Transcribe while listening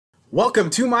Welcome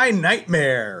to my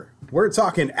nightmare. We're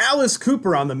talking Alice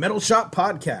Cooper on the Metal Shop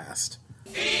Podcast.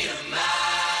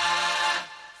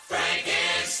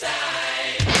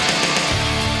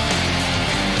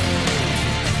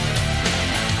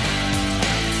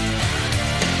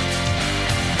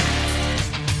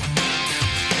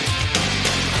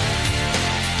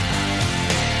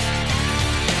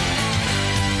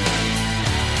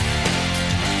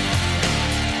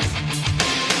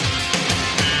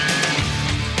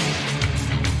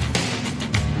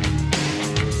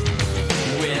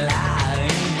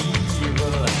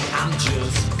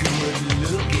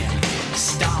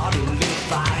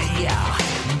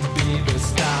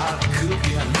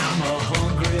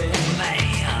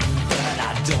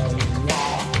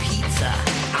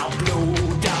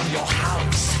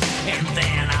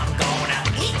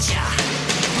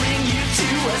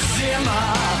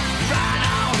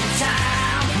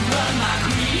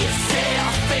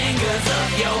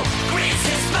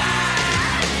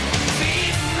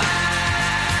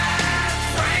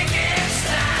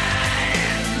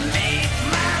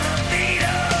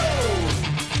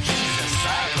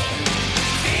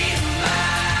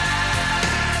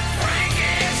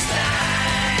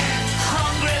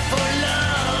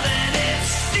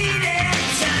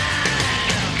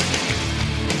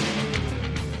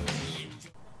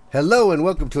 Hello and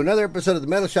welcome to another episode of the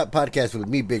Metal Shop Podcast with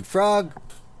me, Big Frog.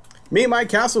 Me, Mike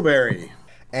Castleberry.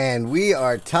 And we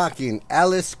are talking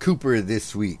Alice Cooper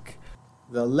this week.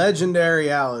 The legendary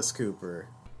Alice Cooper.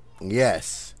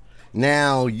 Yes.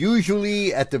 Now,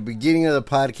 usually at the beginning of the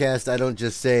podcast, I don't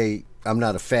just say I'm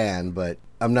not a fan, but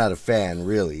I'm not a fan,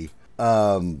 really.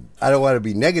 I don't want to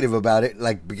be negative about it,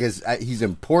 because he's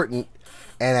important,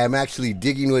 and I'm actually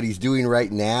digging what he's doing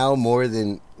right now more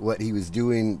than what he was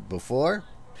doing before.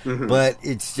 Mm-hmm. But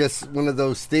it's just one of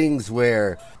those things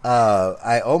where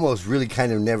I almost really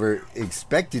kind of never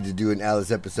expected to do an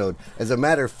Alice episode. As a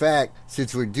matter of fact,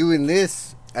 since we're doing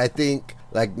this, I think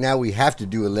now we have to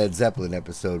do a Led Zeppelin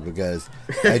episode because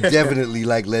I definitely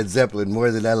like Led Zeppelin more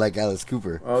than I like Alice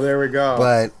Cooper. Oh, there we go.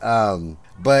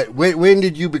 But when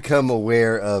did you become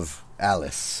aware of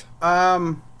Alice?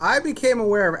 I became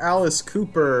aware of Alice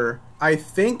Cooper, I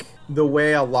think, the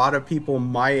way a lot of people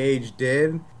my age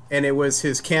did. And it was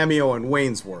his cameo in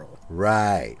Wayne's World.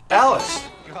 Right. Alice,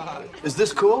 is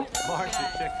this cool?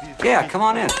 Yeah, come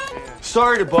on in.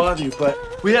 Sorry to bother you,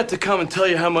 but we had to come and tell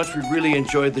you how much we really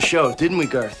enjoyed the show, didn't we,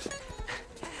 Garth?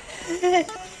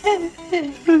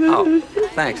 Oh,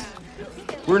 thanks.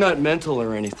 We're not mental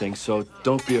or anything, so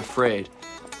don't be afraid.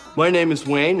 My name is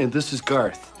Wayne, and this is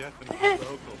Garth.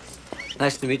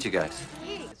 Nice to meet you guys.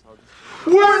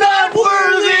 We're not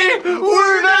worthy!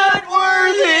 We're not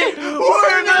worthy!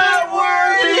 We're not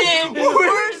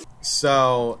worthy!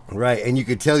 So... Right, and you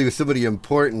could tell he was somebody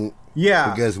important.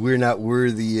 Yeah. Because we're not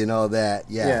worthy and all that.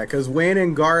 Yeah, because Wayne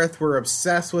and Garth were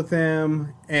obsessed with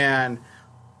him, and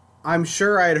I'm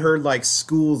sure I'd heard,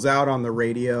 Schools Out on the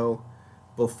radio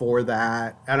before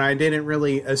that, and I didn't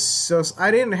really associate...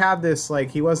 I didn't have this,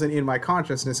 he wasn't in my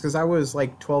consciousness, because I was,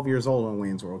 12 years old when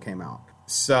Wayne's World came out.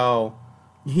 So...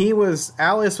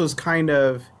 Alice was kind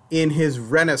of in his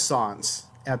renaissance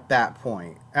at that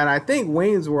point. And I think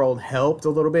Wayne's World helped a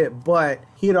little bit, but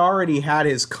he had already had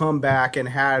his comeback and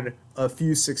had a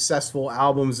few successful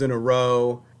albums in a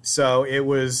row. So it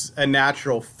was a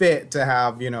natural fit to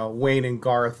have, Wayne and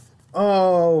Garth.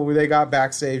 Oh, they got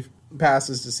backstage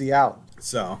passes to see Alice.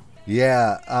 So.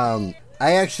 Yeah,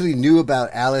 I actually knew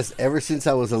about Alice ever since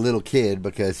I was a little kid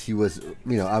because he was,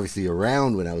 obviously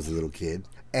around when I was a little kid.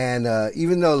 And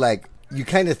even though, you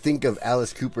kind of think of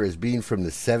Alice Cooper as being from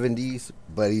the 70s,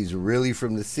 but he's really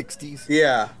from the 60s.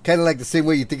 Yeah. Kind of like the same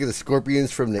way you think of the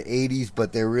Scorpions from the 80s,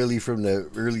 but they're really from the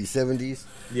early 70s.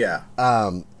 Yeah.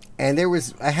 And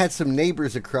I had some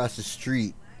neighbors across the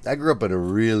street. I grew up in a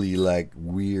really,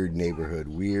 weird neighborhood,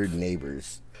 weird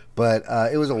neighbors. But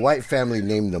it was a white family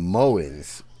named the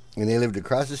Mowens. And they lived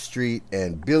across the street,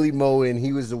 and Billy Moen,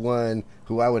 he was the one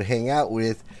who I would hang out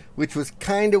with, which was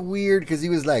kind of weird because he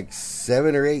was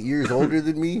 7 or 8 years older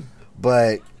than me,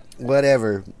 but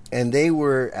whatever. And they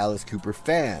were Alice Cooper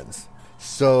fans.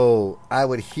 So I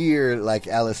would hear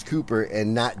Alice Cooper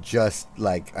and not just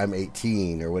I'm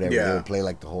 18 or whatever. Yeah. They would play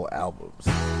the whole albums.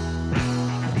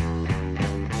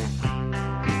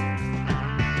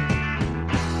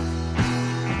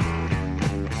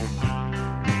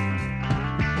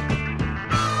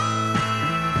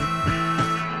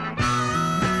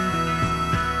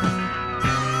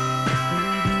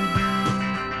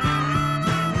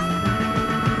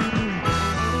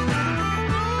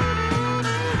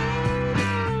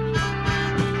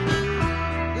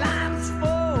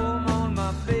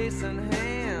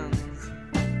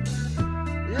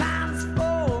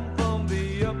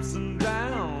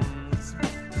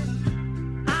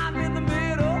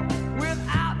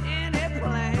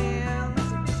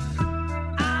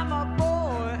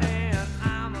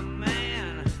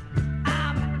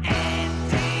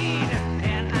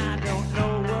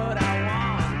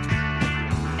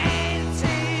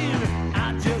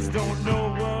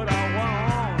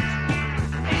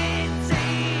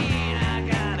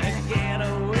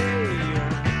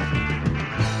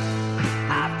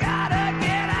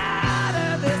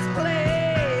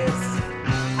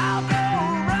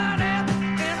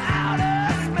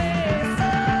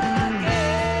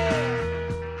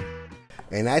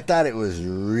 thought it was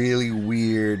really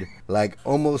weird, like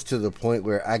almost to the point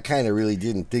where I kind of really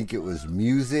didn't think it was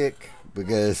music.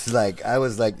 Because, like, I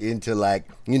was, like, into, like,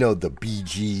 you know, the Bee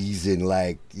Gees and,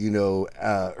 like, you know,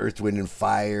 Earth, Wind, and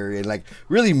Fire and, like,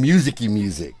 really music-y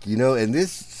music, you know? And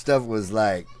this stuff was,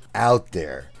 like, out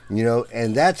there, you know?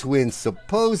 And that's when,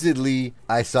 supposedly,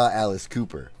 I saw Alice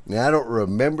Cooper. Now, I don't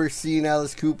remember seeing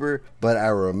Alice Cooper, but I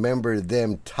remember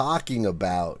them talking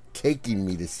about taking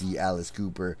me to see Alice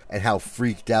Cooper and how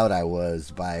freaked out I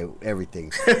was by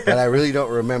everything. But I really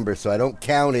don't remember, so I don't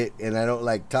count it and I don't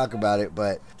like talk about it.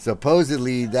 But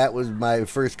supposedly that was my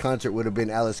first concert, would have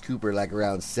been Alice Cooper, like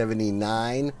around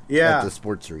 79 at the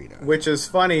Sports Arena. Which is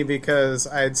funny because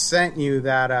I had sent you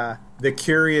that The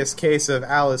Curious Case of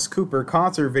Alice Cooper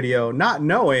concert video, not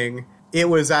knowing it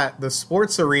was at the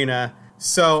Sports Arena.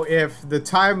 So if the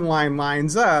timeline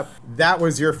lines up, that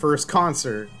was your first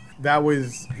concert. That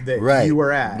was that you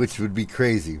were at. Which would be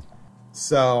crazy.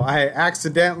 So I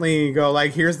accidentally go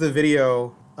like, here's the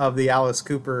video of the Alice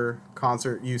Cooper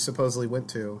concert you supposedly went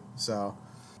to. So,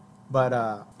 but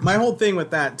my whole thing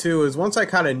with that too is once I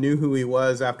kind of knew who he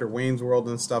was after Wayne's World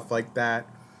and stuff like that,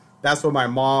 that's what my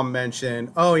mom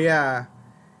mentioned. Oh yeah,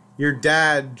 your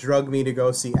dad drugged me to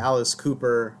go see Alice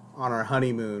Cooper on our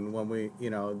honeymoon when we, you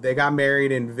know, they got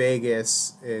married in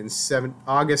Vegas in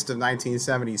August of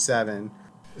 1977.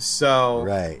 So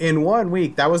in 1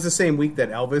 week, that was the same week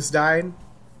that Elvis died.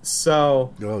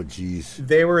 So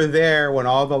they were there when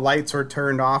all the lights were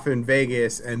turned off in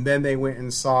Vegas, and then they went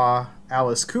and saw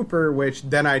Alice Cooper, which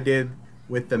then I did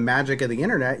with the magic of the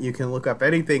internet. You can look up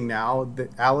anything now.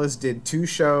 Alice did 2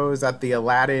 shows at the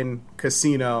Aladdin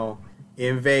Casino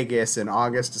in Vegas in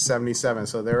August of 77.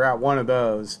 So they were at one of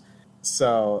those.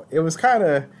 So it was kind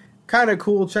of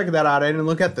cool checking that out. I didn't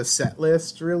look at the set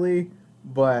list really,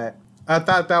 but I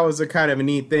thought that was a kind of a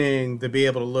neat thing to be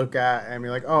able to look at and be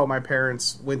like, oh, my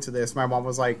parents went to this. My mom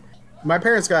was like, my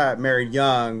parents got married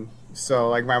young. So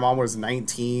like my mom was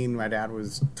 19, my dad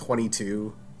was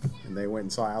 22, and they went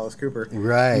and saw Alice Cooper.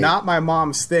 Right. Not my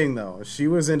mom's thing though. She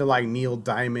was into like Neil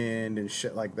Diamond and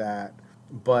shit like that.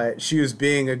 But she was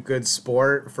being a good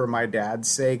sport for my dad's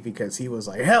sake because he was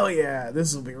like, hell yeah,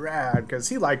 this will be rad, because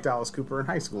he liked Alice Cooper in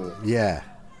high school. Yeah.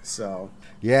 So.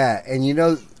 Yeah, and you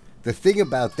know, the thing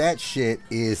about that shit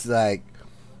is like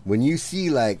when you see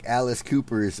like Alice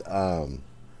Cooper's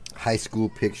high school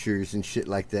pictures and shit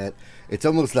like that, it's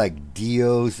almost like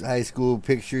Dio's high school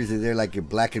pictures, and they're like in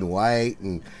black and white,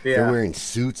 and they're wearing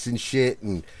suits and shit,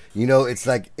 and you know, it's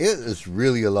like it was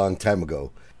really a long time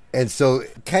ago. And so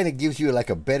it kind of gives you like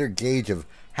a better gauge of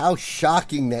how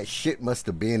shocking that shit must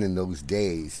have been in those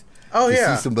days. Oh, to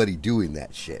see somebody doing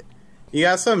that shit. You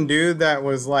got some dude that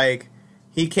was like,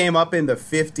 he came up in the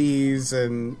 50s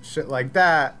and shit like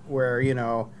that, where, you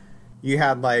know, you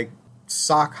had like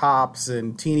sock hops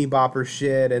and teeny bopper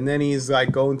shit, and then he's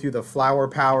like going through the flower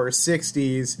power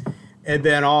 60s, and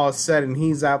then all of a sudden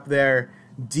he's up there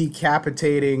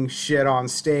decapitating shit on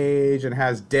stage and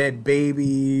has dead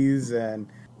babies and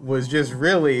was just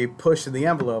really pushing the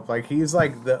envelope. Like, he's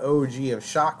like the OG of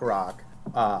shock rock.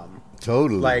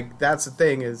 Totally. Like, that's the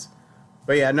thing is,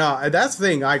 but yeah, no, that's the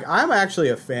thing. Like, I'm actually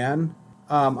a fan.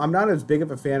 I'm not as big of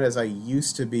a fan as I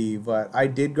used to be, but I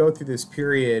did go through this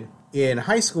period in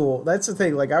high school. That's the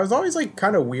thing. Like, I was always like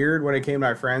kind of weird when it came to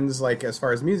my friends, like as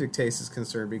far as music taste is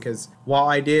concerned, because while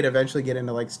I did eventually get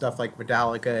into like stuff like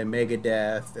Metallica and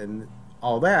Megadeth and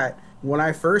all that, when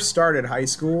I first started high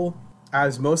school, I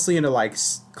was mostly into like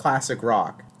classic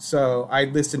rock. So I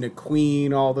listened to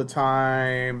Queen all the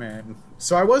time, and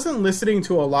so I wasn't listening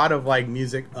to a lot of like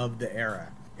music of the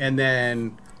era. And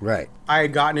then I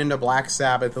had gotten into Black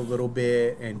Sabbath a little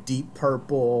bit and Deep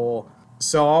Purple.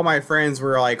 So all my friends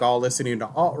were like all listening to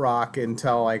alt rock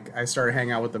until like I started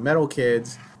hanging out with the metal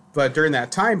kids. But during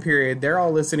that time period, they're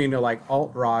all listening to like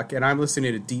alt rock, and I'm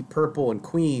listening to Deep Purple and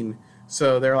Queen.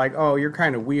 So they're like, oh, you're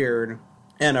kind of weird.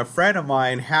 And a friend of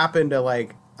mine happened to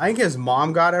like, I think his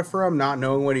mom got it for him, not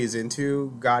knowing what he's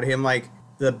into, got him like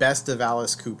the Best of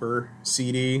Alice Cooper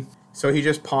CD. So he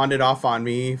just pawned it off on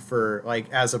me for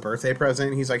like as a birthday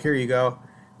present. He's like, here you go.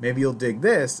 Maybe you'll dig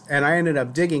this. And I ended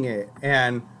up digging it.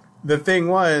 And the thing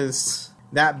was,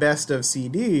 that Best of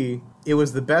CD, it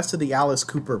was the best of the Alice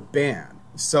Cooper band.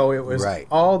 So it was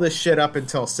all the shit up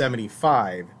until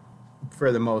 75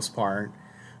 for the most part.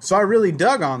 So I really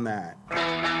dug on that.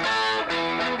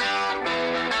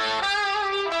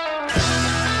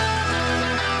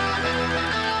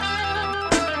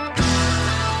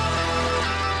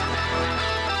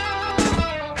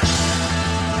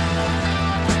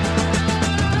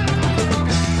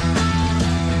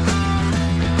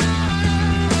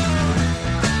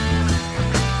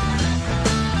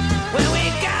 When we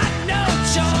got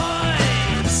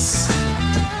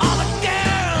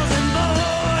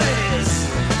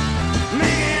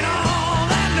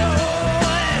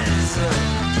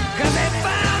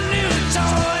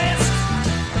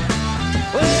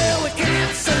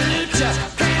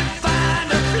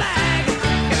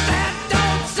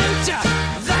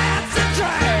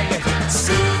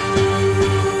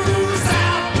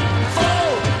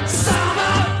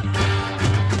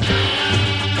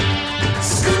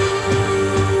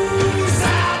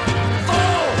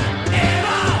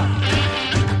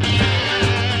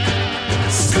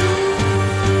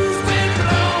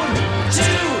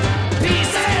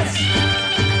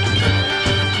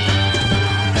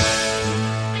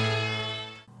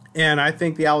And I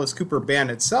think the Alice Cooper band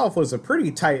itself was a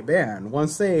pretty tight band.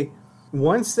 Once they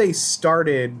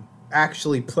started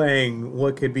actually playing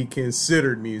what could be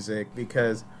considered music,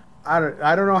 because I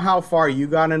don't know how far you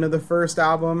got into the first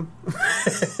album,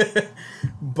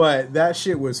 but that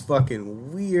shit was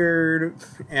fucking weird.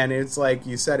 And it's like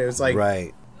you said, it was like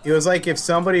Right. It was like if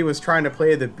somebody was trying to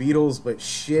play the Beatles but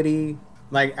shitty.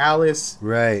 Like Alice,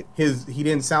 Right. he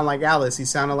didn't sound like Alice. He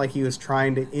sounded like he was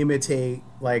trying to imitate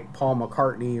like Paul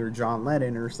McCartney or John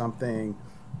Lennon or something.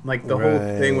 Like the whole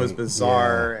thing was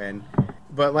bizarre.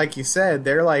 But like you said,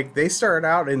 they started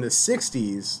out in the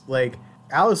 60s. Like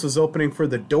Alice was opening for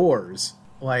the Doors.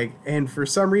 Like, and for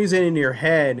some reason in your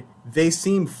head, they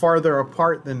seem farther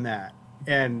apart than that.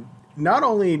 And not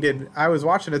only did I was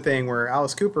watching a thing where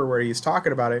Alice Cooper, where he's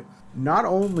talking about it, not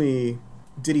only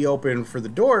did he open for the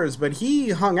Doors, but he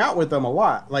hung out with them a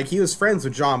lot. Like, he was friends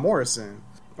with John Morrison.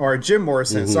 Or Jim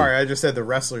Morrison. Mm-hmm. Sorry, I just said the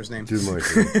wrestler's name. Jim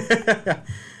Morrison.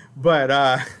 But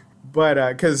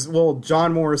because,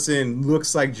 John Morrison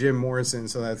looks like Jim Morrison,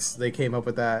 so they came up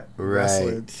with that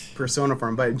wrestler persona for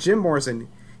him. But Jim Morrison,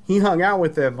 he hung out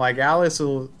with them. Like, Alice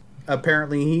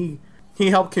apparently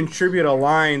he helped contribute a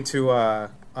line to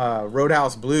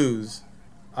Roadhouse Blues.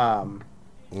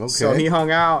 Okay. So he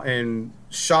hung out and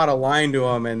shot a line to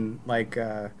him, and like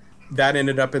that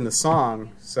ended up in the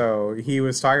song. So he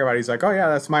was talking about it. He's like, oh yeah,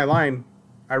 that's my line.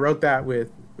 I wrote that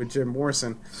with Jim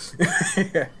Morrison.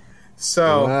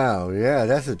 So wow, yeah,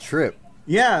 that's a trip.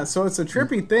 Yeah, so it's a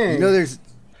trippy thing. There's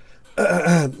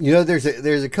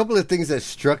a couple of things that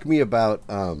struck me about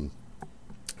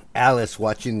Alice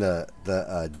watching the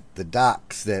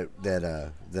docs that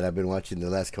I've been watching the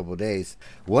last couple of days.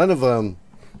 One of them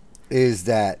is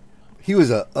that he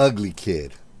was an ugly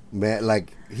kid, man.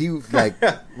 Like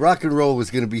rock and roll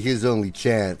was going to be his only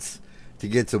chance to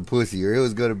get some pussy, or it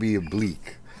was going to be a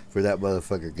bleak for that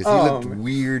motherfucker, because he looked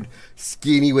weird,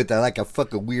 skinny with a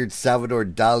fucking weird Salvador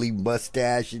Dali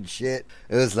mustache and shit.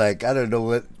 It was like, I don't know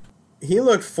what. He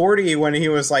looked 40 when he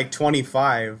was like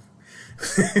 25.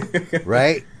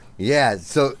 Right? Yeah,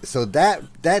 so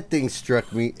that thing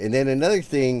struck me. And then another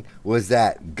thing was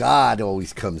that God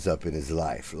always comes up in his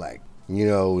life. Like,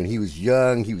 when he was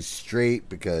young, he was straight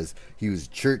because he was a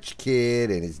church kid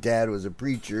and his dad was a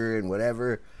preacher and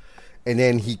whatever. And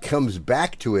then he comes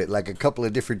back to it like a couple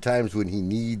of different times when he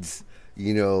needs,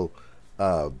 help,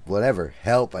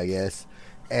 I guess.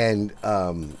 And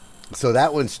so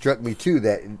that one struck me too,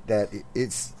 that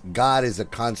it's God is a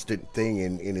constant thing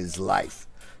in his life,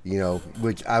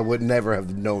 which I would never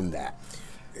have known that.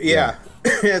 Yeah.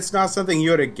 It's not something you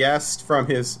would have guessed from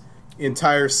his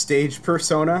entire stage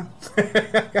persona.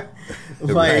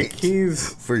 Right.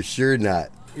 He's for sure not.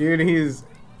 Dude, he's,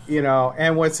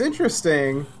 and what's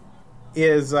interesting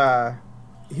is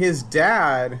his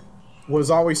dad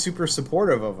was always super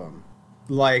supportive of him.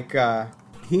 Like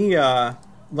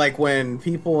like when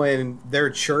people in their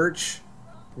church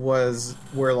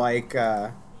were like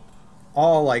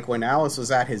all like when Alice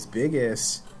was at his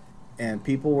biggest, and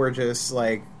people were just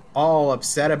like all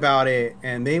upset about it,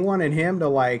 and they wanted him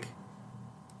to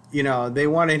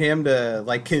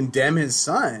condemn his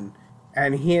son.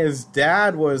 And his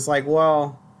dad was like,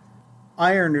 well,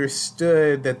 I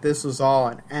understood that this was all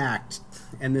an act,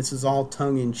 and this is all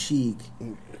tongue-in-cheek,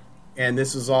 and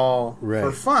this is all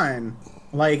for fun.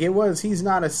 Like, he's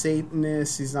not a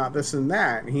Satanist, he's not this and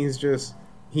that.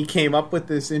 He came up with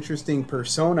this interesting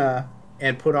persona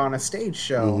and put on a stage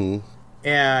show. Mm-hmm.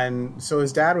 And so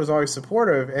his dad was always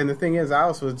supportive. And the thing is,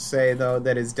 Alice would say, though,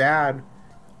 that his dad,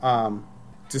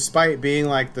 despite being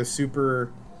like the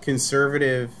super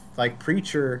conservative, like,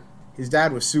 preacher, his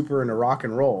dad was super into rock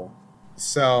and roll.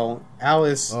 So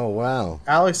Alice, oh wow,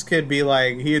 Alex could be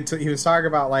like, he was talking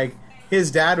about like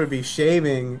his dad would be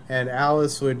shaving and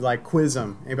Alice would like quiz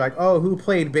him and be like, oh, who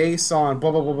played bass on blah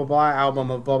blah blah blah blah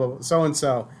album of blah blah, blah so and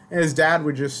so, and his dad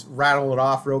would just rattle it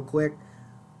off real quick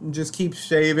and just keep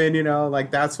shaving,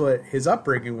 like that's what his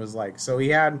upbringing was like. So he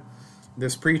had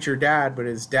this preacher dad, but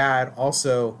his dad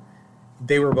also,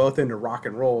 they were both into rock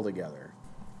and roll together.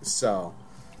 So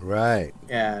right,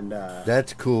 and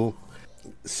that's cool.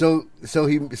 So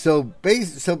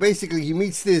basically he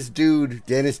meets this dude,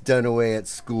 Dennis Dunaway, at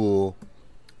school.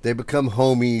 They become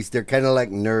homies. They're kind of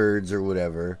like nerds or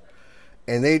whatever.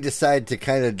 And they decide to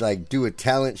kind of like do a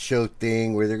talent show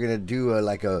thing where they're going to do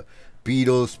a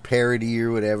Beatles parody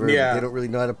or whatever. Yeah. They don't really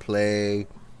know how to play.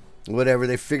 Whatever,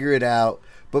 they figure it out.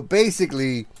 But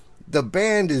basically the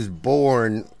band is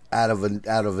born out of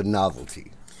a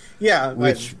novelty. Yeah,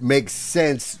 which makes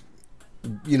sense,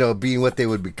 being what they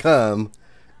would become.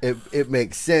 It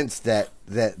makes sense that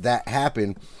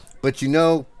happened. But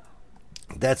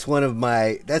That's one of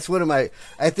my.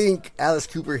 I think Alice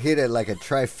Cooper hit at like a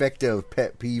trifecta of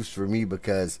pet peeves for me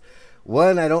because,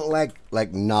 one, I don't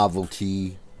like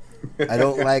novelty. I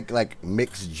don't like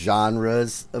mixed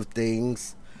genres of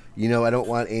things. You know, I don't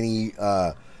want any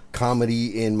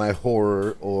comedy in my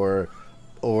horror or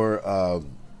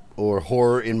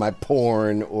horror in my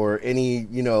porn or any.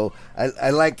 You know, I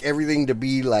like everything to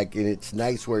be like, and it's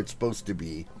nice where it's supposed to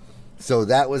be. So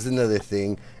that was another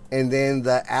thing. And then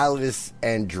the Alice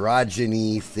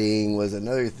androgyny thing was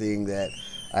another thing that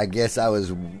I guess I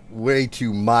was way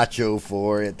too macho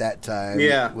for at that time.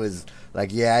 Yeah. It was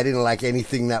like, I didn't like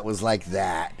anything that was like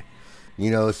that.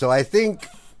 You know, so I think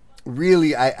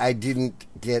really I didn't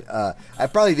get, I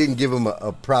probably didn't give him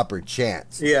a proper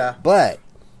chance. Yeah. But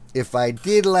if I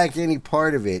did like any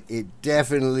part of it, it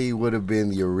definitely would have been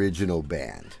the original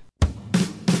band.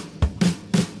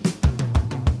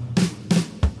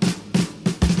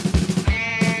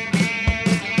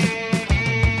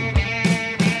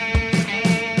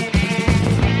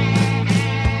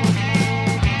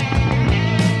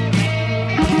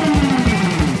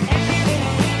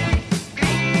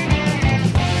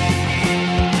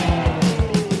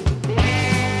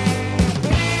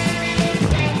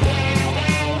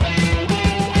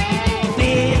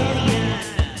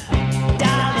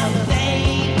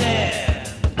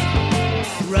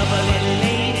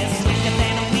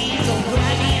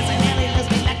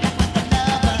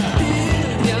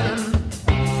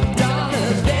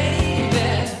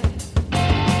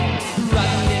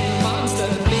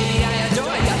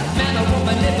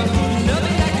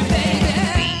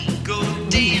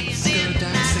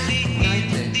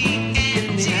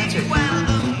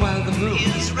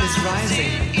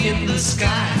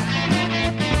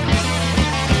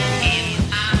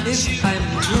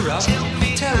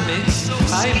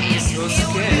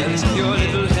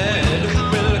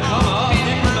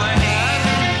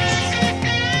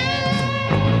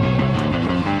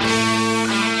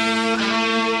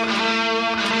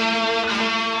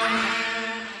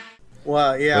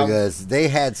 Well, yeah. Because they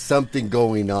had something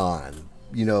going on,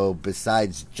 you know,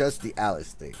 besides just the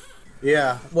Alice thing.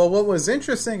 Yeah. Well, what was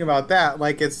interesting about that,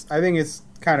 like, I think it's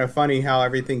kind of funny how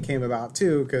everything came about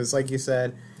too, because, like you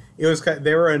said,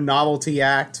 they were a novelty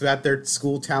act at their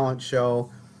school talent show,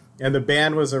 and the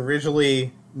band was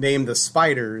originally named the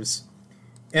Spiders,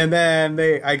 and then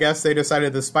I guess they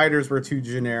decided the Spiders were too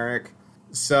generic,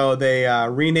 so they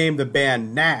renamed the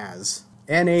band Nazz,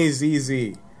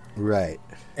 Nazz. Right.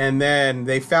 And then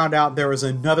they found out there was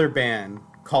another band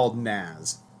called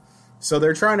Nazz. So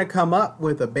they're trying to come up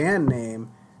with a band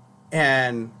name,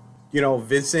 and, you know,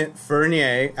 Vincent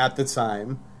Furnier at the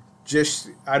time,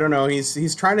 I don't know,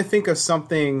 he's trying to think of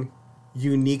something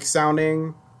unique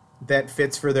sounding that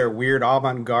fits for their weird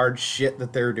avant-garde shit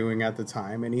that they're doing at the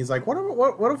time. And he's like, what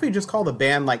if we just call the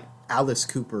band like Alice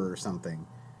Cooper or something?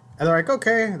 And they're like,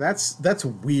 okay, that's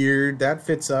weird. That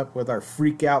fits up with our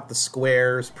freak out the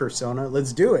squares persona.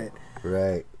 Let's do it.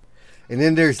 Right. And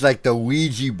then there's like the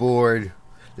Ouija board.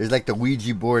 There's like the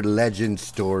Ouija board legend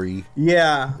story.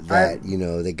 Yeah. That, you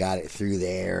know, they got it through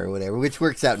there or whatever, which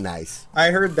works out nice. I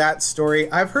heard that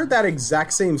story. I've heard that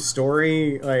exact same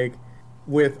story, like,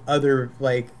 with other,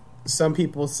 like, some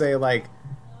people say, like,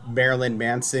 Marilyn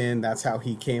Manson, that's how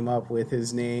he came up with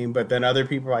his name. But then other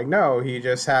people are like, no, he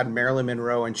just had Marilyn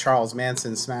Monroe and Charles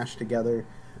Manson smashed together.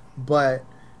 But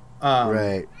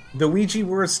right. The Ouija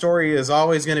board story is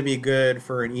always going to be good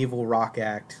for an evil rock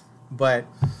act. But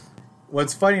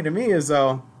what's funny to me is,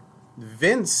 though,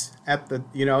 Vince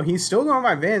he's still going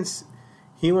by Vince.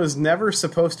 He was never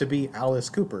supposed to be Alice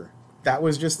Cooper. That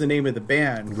was just the name of the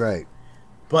band. Right.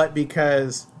 But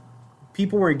because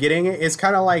people were getting it, it's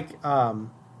kind of like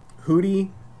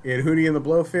Hootie in Hootie and the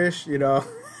Blowfish, you know,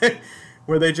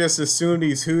 where they just assumed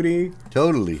he's Hootie.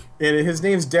 Totally. And his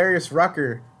name's Darius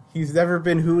Rucker. He's never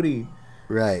been Hootie.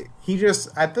 Right. He just,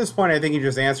 at this point, I think he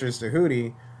just answers to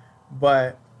Hootie.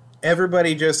 But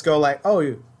everybody just go like,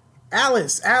 oh,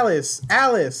 Alice.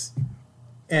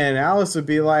 And Alice would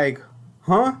be like,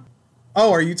 huh?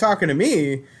 Oh, are you talking to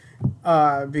me?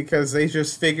 Because they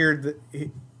just figured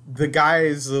that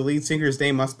the lead singer's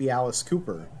name must be Alice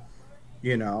Cooper.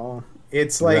 You know?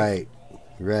 It's like...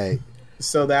 Right.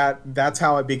 So that's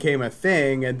how it became a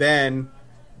thing. And then,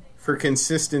 for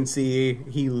consistency,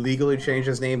 he legally changed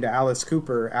his name to Alice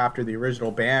Cooper after the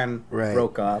original band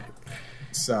broke up.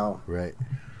 So... Right.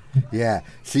 Yeah.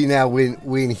 See, now,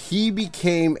 when he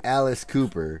became Alice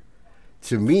Cooper,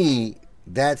 to me,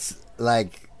 that's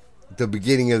like the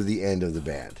beginning of the end of the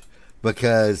band.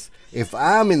 Because if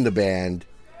I'm in the band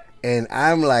and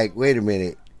I'm like, wait a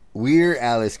minute, we're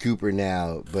Alice Cooper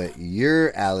now, but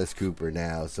you're Alice Cooper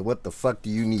now. So what the fuck do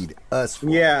you need us for?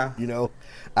 Yeah. You know,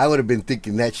 I would have been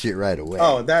thinking that shit right away.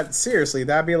 Oh, seriously,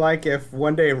 that'd be like if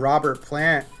one day Robert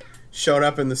Plant showed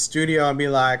up in the studio and be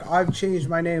like, I've changed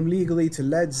my name legally to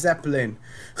Led Zeppelin.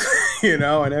 You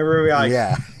know, and everybody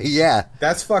like, yeah.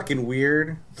 That's fucking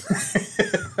weird.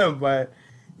 But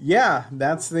yeah,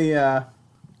 that's the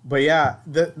but yeah,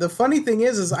 the funny thing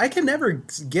is I can never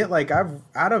get like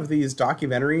out of these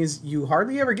documentaries, you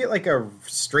hardly ever get like a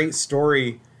straight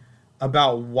story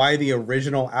about why the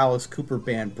original Alice Cooper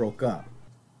band broke up.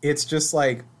 It's just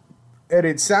like, and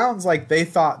it sounds like they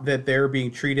thought that they're being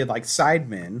treated like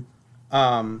sidemen.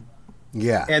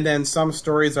 Yeah. And then some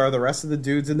stories are the rest of the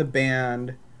dudes in the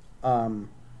band.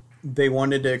 They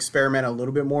wanted to experiment a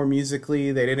little bit more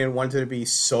musically. They didn't want it to be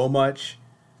so much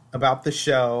about the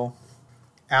show.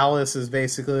 Alice is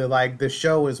basically like, the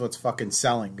show is what's fucking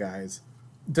selling, guys.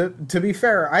 To be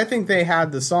fair, I think they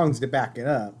had the songs to back it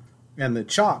up and the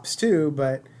chops too,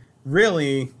 but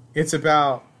really it's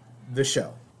about the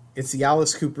show. It's the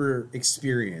Alice Cooper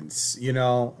experience, you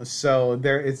know? So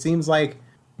it seems like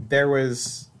there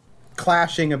was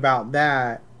clashing about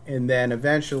that, and then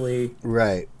eventually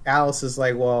right. Alice is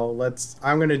like, well,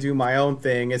 I'm going to do my own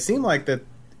thing. It seems like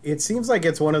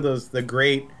it's one of those,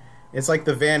 it's like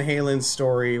the Van Halen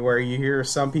story where you hear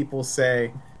some people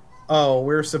say, oh,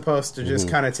 we're supposed to just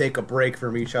kind of take a break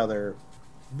from each other.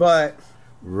 But,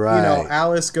 right. You know,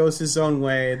 Alice goes his own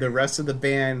way. The rest of the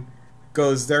band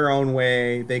goes their own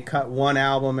way. They cut one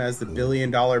album as the $1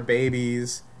 Billion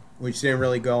Babies, which didn't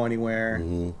really go anywhere.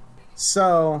 Mm-hmm.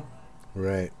 So,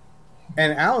 right.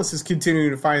 And Alice is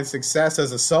continuing to find success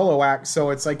as a solo act, so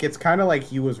it's kind of like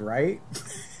he was right,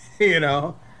 you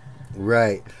know?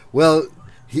 Right. Well,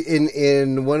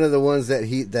 in one of the ones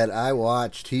that I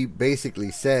watched, he basically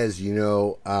says, you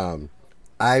know,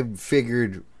 I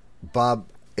figured Bob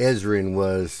Ezrin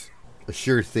was a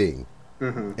sure thing,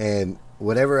 and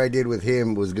whatever I did with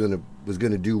him was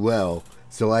gonna do well,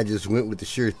 so I just went with the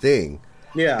sure thing.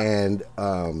 Yeah. And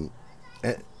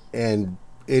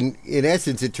in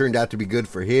essence, it turned out to be good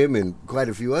for him and quite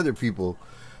a few other people.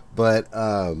 But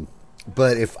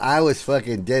if I was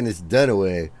fucking Dennis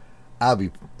Dunaway, I'll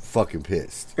be fucking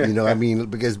pissed. You know what I mean?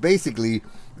 Because basically,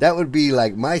 that would be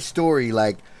like my story.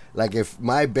 Like if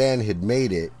my band had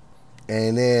made it,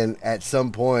 and then at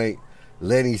some point,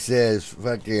 Lenny says,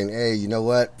 "Fucking, hey, you know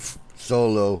what?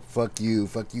 Solo, fuck you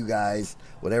guys,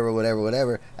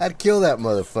 whatever. I'd kill that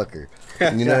motherfucker."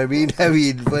 You know what I mean? I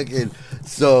mean, fucking.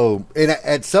 So, and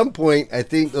at some point, I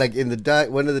think, like in the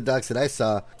one of the docs that I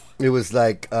saw, it was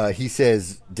like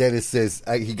Dennis says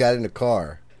he got in a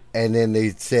car, and then they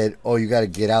said, "Oh, you got to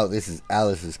get out. This is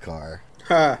Alice's car."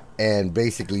 Huh. And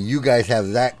basically, you guys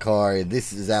have that car, and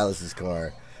this is Alice's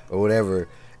car, or whatever.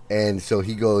 And so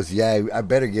he goes, "Yeah, I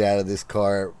better get out of this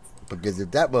car." Because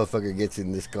if that motherfucker gets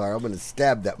in this car, I'm going to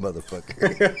stab that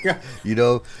motherfucker. You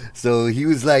know? So he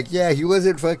was like, yeah, he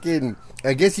wasn't fucking...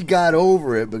 I guess he got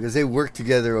over it because they worked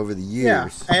together over the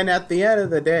years. Yeah, and at the end of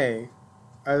the day,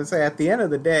 I would say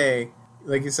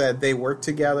like you said, they worked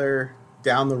together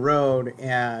down the road,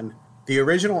 and the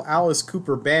original Alice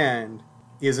Cooper band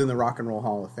is in the Rock and Roll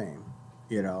Hall of Fame.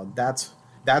 You know, that's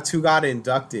who got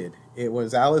inducted. It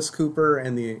was Alice Cooper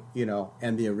and the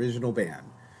original band.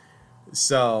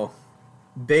 So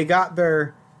they got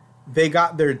their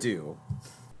due.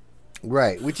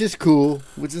 Right, which is cool.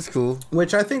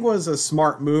 Which I think was a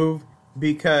smart move,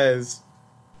 because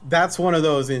that's one of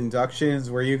those inductions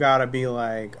where you gotta be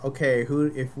like, okay,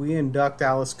 if we induct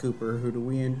Alice Cooper, who do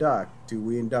we induct? Do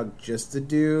we induct just the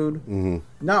dude? Mm-hmm.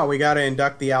 No, we gotta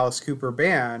induct the Alice Cooper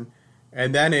band.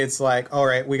 And then it's like, all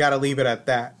right, we gotta leave it at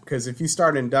that, because if you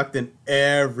start inducting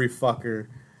every fucker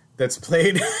that's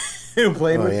played with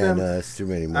them, no, that's too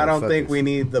many. I don't think we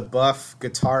need the buff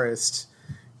guitarist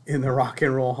in the Rock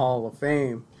and Roll Hall of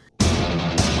Fame.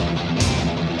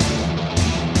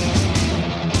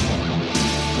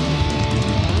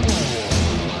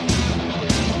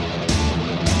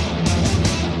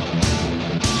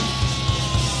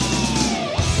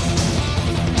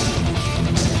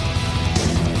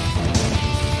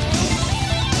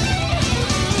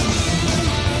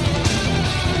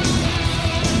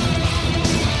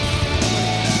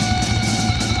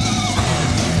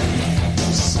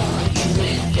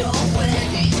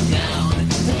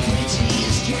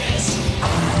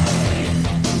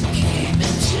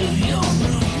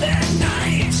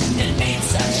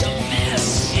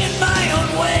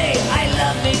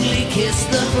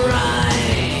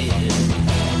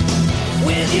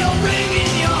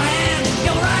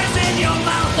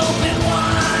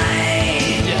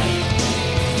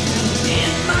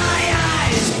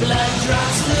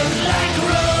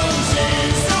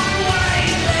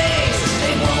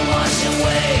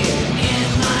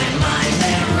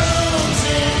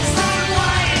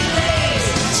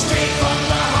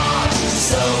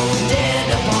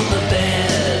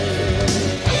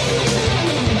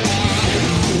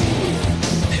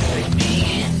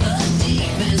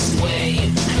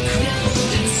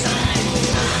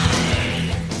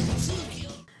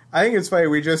 I think it's funny.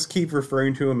 We just keep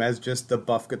referring to him as just the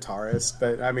buff guitarist,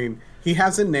 but I mean, he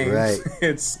has a name. Right.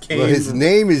 It's Kane. Well, his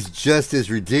name is just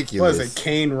as ridiculous. What is it?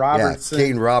 Kane Robertson. Yeah,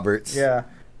 Kane Roberts. Yeah.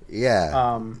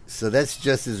 Yeah. So that's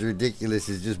just as ridiculous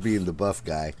as just being the buff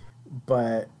guy.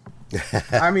 But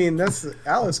I mean, that's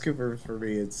Alice Cooper for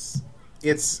me. It's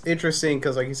interesting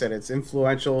because, like you said, it's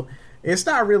influential. It's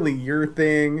not really your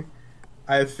thing.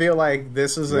 I feel like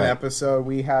this is an episode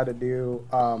we had to do.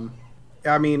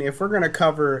 I mean, if we're going to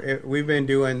cover it, we've been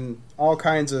doing all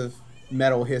kinds of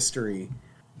metal history.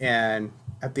 And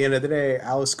at the end of the day,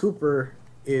 Alice Cooper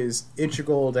is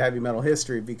integral to heavy metal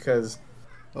history because...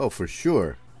 Oh, for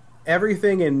sure.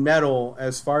 Everything in metal,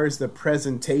 as far as the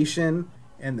presentation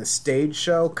and the stage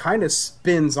show, kind of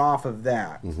spins off of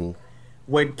that. Mm-hmm.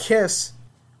 When Kiss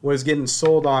was getting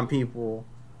sold on people,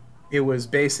 it was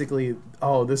basically,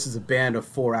 oh, this is a band of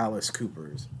 4 Alice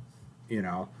Coopers. You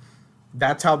know?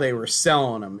 That's how they were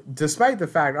selling them. Despite the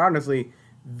fact, honestly,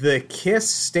 the Kiss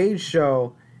stage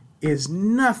show is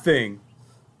nothing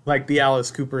like the Alice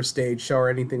Cooper stage show or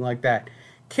anything like that.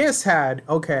 Kiss had,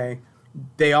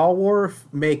 they all wore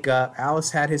makeup.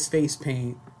 Alice had his face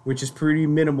paint, which is pretty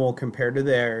minimal compared to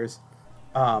theirs.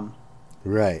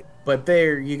 Right. But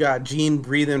there you got Gene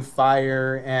breathing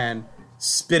fire and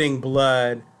spitting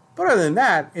blood. But other than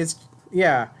that,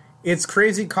 it's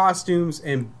crazy costumes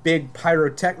and big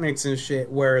pyrotechnics and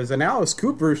shit. Whereas an Alice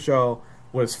Cooper show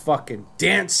was fucking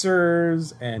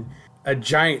dancers and a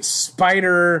giant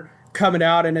spider coming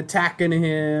out and attacking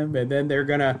him. And then they're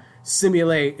going to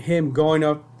simulate him going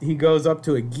up. He goes up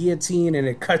to a guillotine and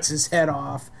it cuts his head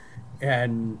off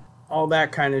and all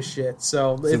that kind of shit.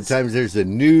 So sometimes there's a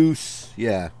noose.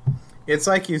 Yeah. It's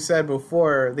like you said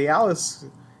before,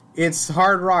 it's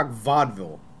hard rock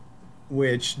vaudeville,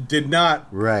 which did not.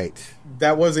 Right.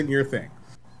 That wasn't your thing.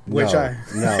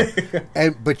 No.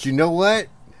 But you know what?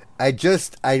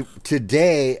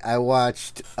 Today I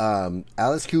watched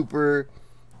Alice Cooper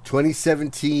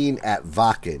 2017 at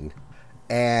Wacken.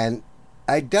 And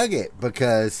I dug it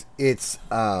because it's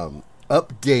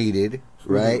updated,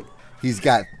 right? Mm-hmm. He's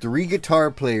got 3 guitar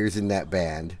players in that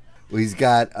band. He's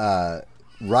got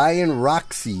Ryan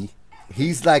Roxy.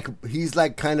 He's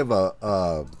like kind of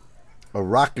a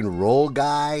rock and roll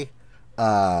guy.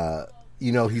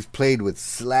 He's played with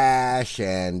Slash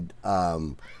and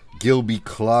Gilby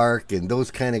Clarke and those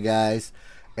kind of guys.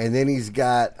 And then he's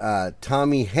got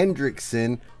Tommy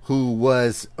Hendrickson, who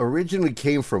originally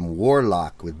came from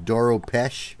Warlock with Doro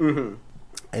Pesch. Mm-hmm.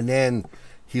 And then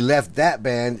he left that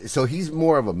band, so he's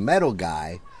more of a metal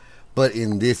guy. But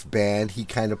in this band, he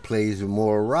kind of plays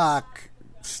more rock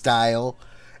style.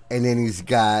 And then he's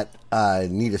got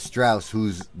Nita Strauss,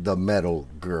 who's the metal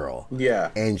girl.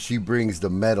 Yeah. And she brings the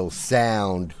metal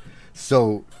sound.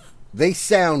 So they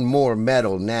sound more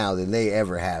metal now than they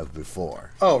ever have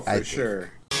before. Oh, for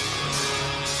sure.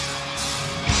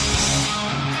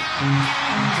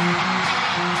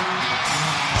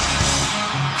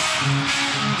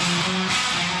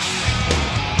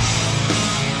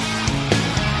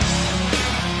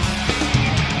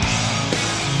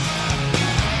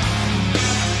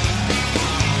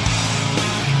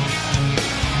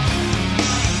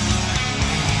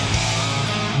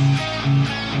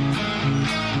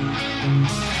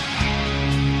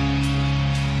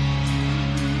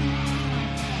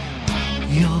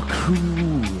 Your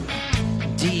cool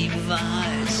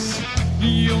device,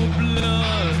 your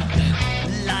blood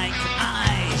like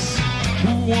ice.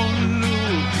 One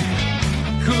look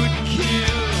could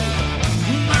kill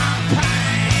my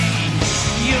pain.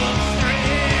 Your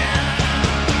friend,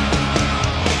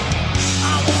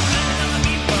 I wanna love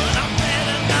you, but I'm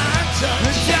better not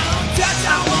touch. Don't touch.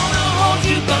 I wanna hold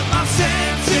you, but my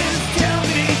senses tell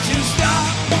me to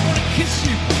stop. I wanna kiss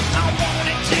you, I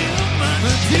want it too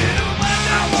much.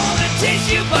 I wanna taste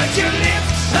you, but your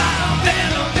lips are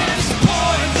venomous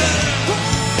poison.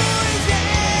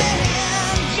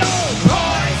 Your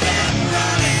poison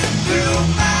running through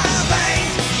my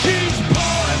veins. She's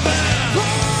poison.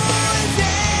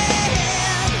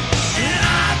 And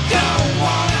I don't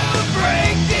wanna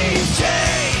break these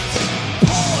chains.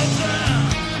 Poison.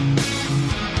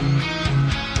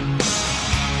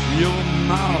 Your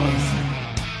mouth.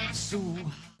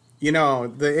 You know,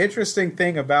 the interesting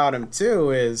thing about him too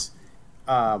is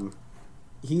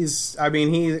you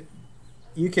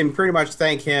can pretty much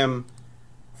thank him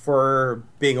for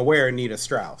being aware of Nita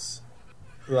Strauss.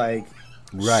 Like,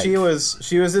 right. she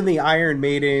was in the Iron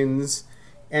Maidens,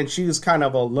 and she was kind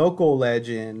of a local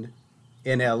legend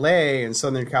in LA and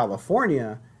Southern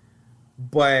California.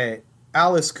 But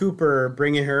Alice Cooper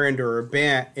bringing her into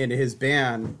his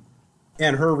band,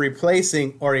 and her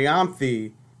replacing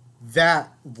Orianthe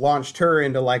that launched her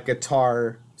into like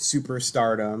guitar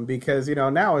superstardom, because, you know,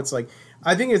 now it's like,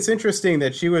 I think it's interesting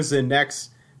that she was the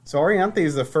next. So Orianthi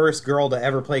is the first girl to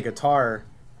ever play guitar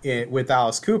with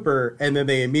Alice Cooper, and then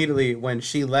they immediately, when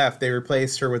she left, they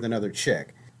replaced her with another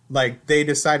chick. Like, they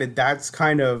decided that's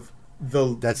kind of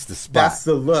that's the spot. That's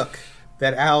the look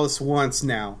that Alice wants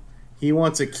now. He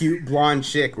wants a cute blonde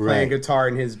chick playing guitar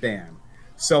in his band.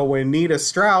 So when Nita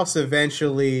Strauss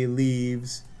eventually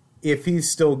leaves, if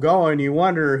he's still going, you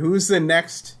wonder who's the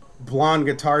next blonde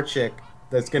guitar chick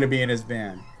that's going to be in his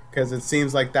band, because it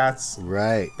seems like that's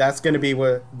going to be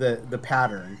what the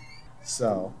pattern.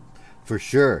 So for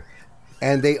sure.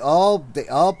 And they all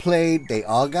played, they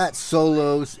all got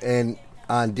solos and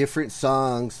on different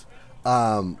songs,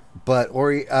 but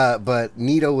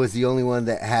Nita was the only one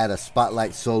that had a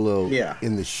spotlight solo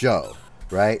in the show,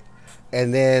 right?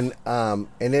 And then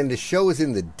the show was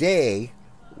in the day,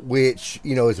 which,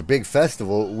 you know, is a big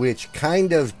festival, which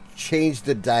kind of changed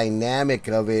the dynamic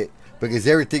of it, because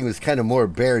everything was kind of more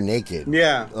bare naked.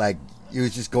 Yeah. Like, it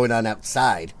was just going on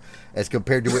outside as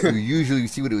compared to what you usually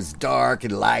see when it was dark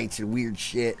and lights and weird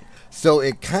shit. So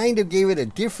it kind of gave it a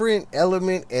different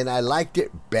element, and I liked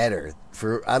it better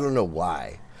for, I don't know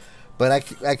why. But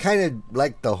I kind of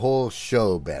liked the whole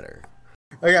show better.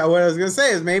 Okay, what I was going to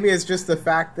say is maybe it's just the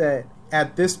fact that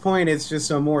at this point it's just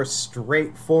a more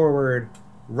straightforward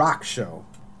rock show.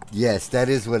 Yes, that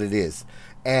is what it is.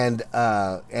 And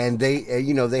they,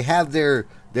 you know, they have their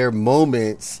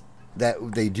moments that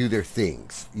they do their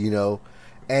things, you know,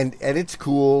 and it's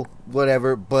cool,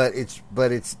 whatever. But it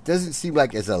doesn't seem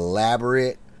like as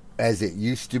elaborate as it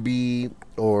used to be,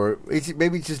 or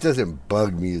maybe it just doesn't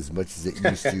bug me as much as it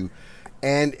used to.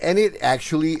 And it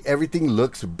actually, everything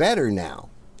looks better now,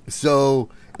 so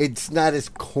it's not as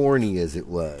corny as it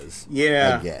was.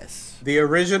 Yeah, I guess the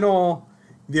original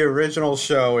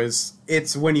show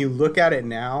it's when you look at it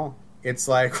now, it's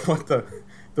like,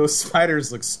 those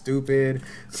spiders look stupid.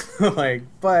 Like,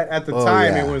 but at the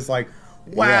time it was like,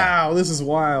 wow, this is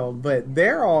wild. But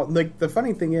they're all like, the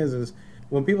funny thing is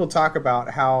when people talk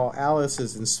about how Alice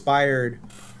has inspired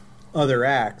other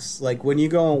acts, like when you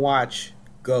go and watch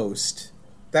Ghost,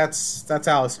 that's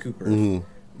Alice Cooper. Mm-hmm.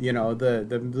 You know,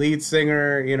 the lead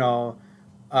singer, you know.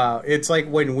 It's like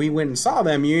when we went and saw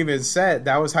them, you even said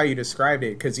that was how you described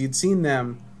it, because you'd seen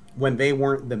them when they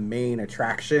weren't the main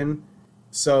attraction.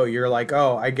 So you're like,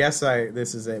 oh, I guess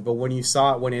this is it. But when you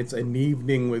saw it, when it's an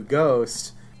evening with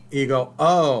Ghost, you go,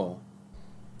 oh,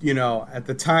 you know, at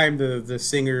the time the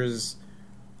singer's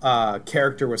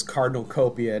character was Cardinal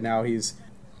Copia. Now he's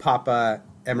Papa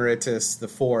Emeritus the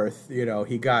Fourth. You know,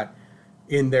 he got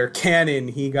in their canon.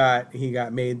 He got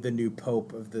made the new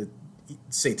Pope of the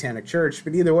Satanic Church.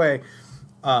 But either way,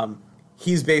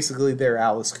 he's basically their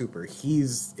Alice Cooper.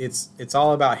 It's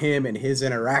all about him and his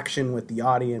interaction with the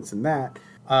audience and that.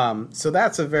 So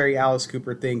that's a very Alice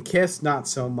Cooper thing. Kiss, not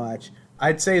so much.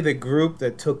 I'd say the group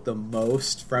that took the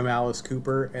most from Alice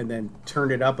Cooper and then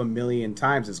turned it up a million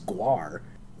times is GWAR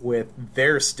with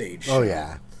their stage show. Oh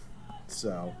yeah.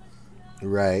 So.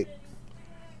 Right.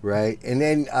 And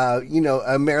then you know,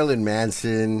 Marilyn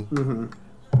Manson. Mm-hmm.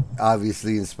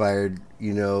 Obviously inspired,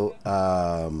 you know,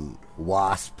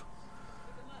 Wasp,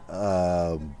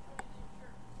 a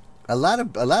lot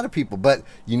of people, but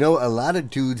you know, a lot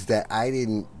of dudes that I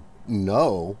didn't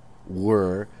know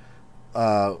were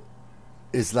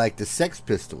is like the Sex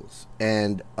Pistols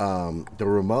and the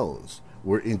Ramones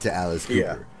were into Alice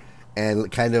Cooper,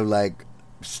 and kind of like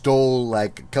stole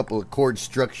like a couple of chord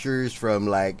structures from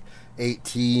like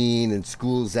 18 and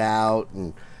School's Out,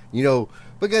 and you know.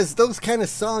 Because those kind of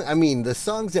songs, I mean, the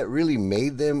songs that really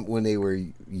made them when they were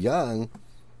young,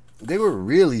 they were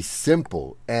really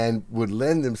simple and would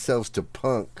lend themselves to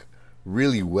punk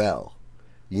really well.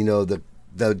 You know, the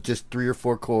just 3 or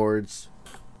 4 chords.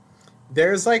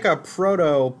 There's like a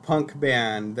proto-punk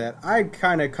band that I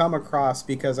kind of come across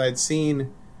because I'd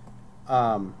seen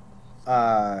Guns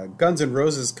N'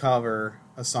 Roses cover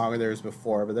a song of theirs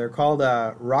before, but they're called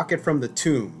Rocket from the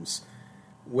Tombs,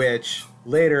 which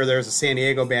later there's a San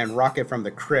Diego band, Rocket from the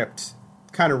Crypt,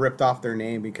 kind of ripped off their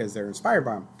name because they're inspired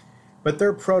by them. But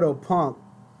they're proto-punk,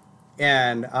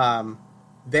 and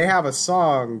they have a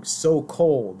song so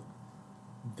cold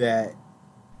that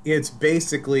it's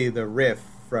basically the riff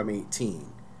from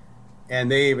 18.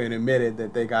 And they even admitted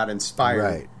that they got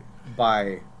inspired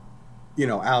by, you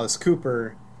know, Alice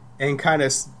Cooper, and kind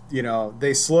of, you know,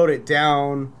 they slowed it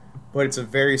down, but it's a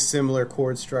very similar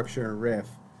chord structure and riff.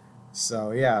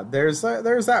 So yeah, there's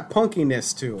that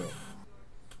punkiness to it.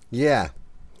 Yeah.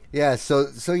 So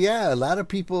yeah, a lot of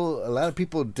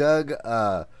people dug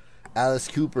Alice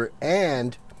Cooper,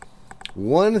 and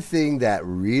one thing that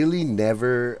really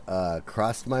never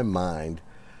crossed my mind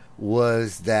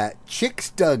was that chicks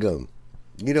dug him.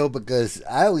 You know, because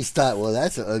I always thought, well,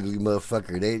 that's an ugly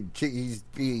motherfucker.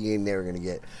 He ain't never gonna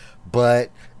get.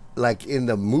 But like in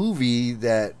the movie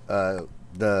that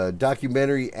the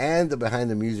documentary and the behind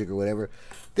the music or whatever,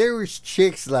 there was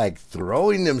chicks like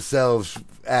throwing themselves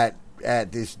at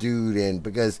this dude, and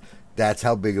because that's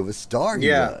how big of a star he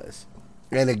was.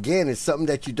 And again, it's something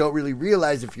that you don't really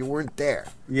realize if you weren't there.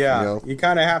 Yeah, you know? You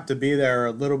kind of have to be there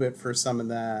a little bit for some of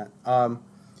that. I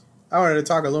wanted to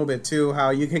talk a little bit too how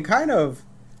you can kind of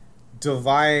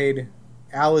divide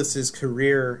Alice's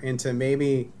career into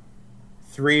maybe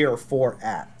 3 or 4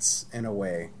 acts in a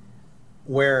way,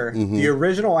 where the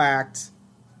original act,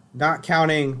 not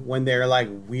counting when they're like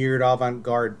weird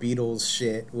avant-garde Beatles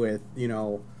shit with, you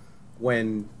know,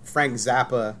 when Frank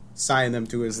Zappa signed them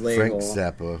to his label. Frank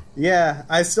Zappa. Yeah,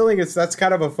 I still think that's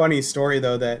kind of a funny story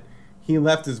though, that he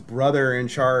left his brother in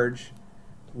charge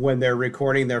when they're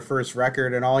recording their first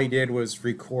record, and all he did was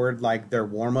record like their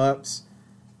warm-ups,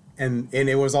 and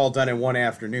it was all done in one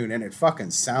afternoon, and it fucking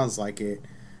sounds like it.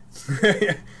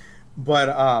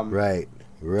 But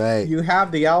right. You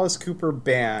have the Alice Cooper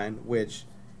band, which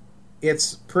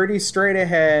it's pretty straight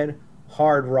ahead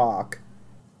hard rock.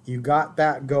 You got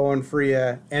that going for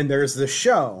you, and there's the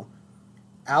show.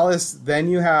 Alice, then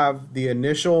you have the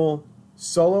initial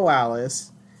solo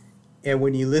Alice, and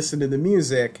when you listen to the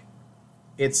music,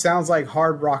 it sounds like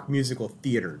hard rock musical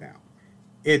theater now.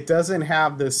 It doesn't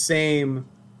have the same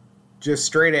just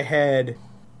straight ahead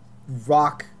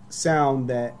rock sound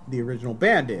that the original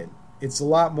band did. It's a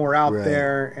lot more out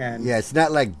there, and yeah, it's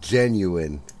not like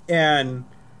genuine. And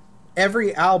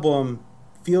every album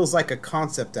feels like a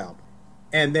concept album.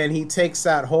 And then he takes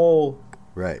that whole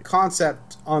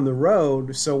concept on the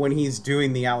road. So when he's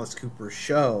doing the Alice Cooper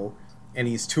show and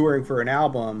he's touring for an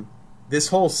album, this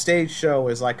whole stage show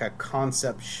is like a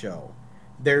concept show.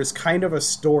 There's kind of a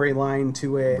storyline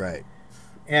to it. Right.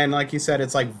 And like you said,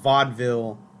 it's like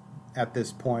vaudeville at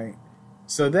this point.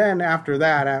 So then after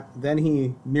that, then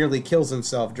he nearly kills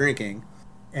himself drinking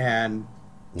and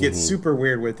gets super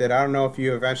weird with it. I don't know if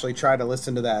you eventually tried to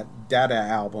listen to that Dada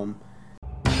album.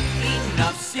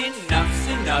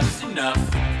 Enough's enough.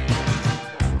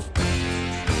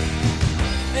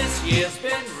 This year's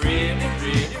been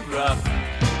really rough.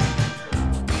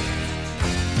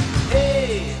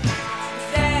 Hey,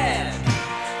 Dad,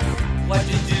 what'd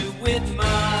you do with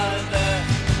Mother?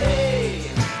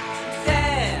 Hey,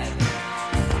 Dad,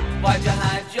 why'd you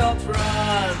hide your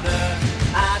brother?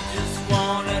 I just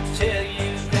wanna tell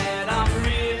you that I'm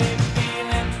really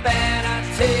feeling bad. I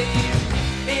tell you,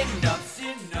 enough's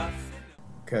enough.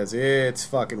 Because it's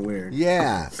fucking weird.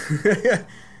 Yeah.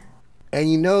 And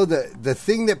you know, the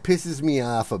thing that pisses me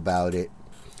off about it,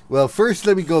 well, first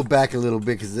let me go back a little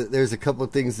bit, because there's a couple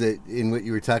of things that in what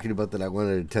you were talking about that I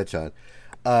wanted to touch on.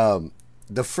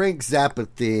 The Frank Zappa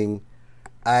thing,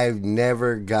 I've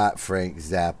never got Frank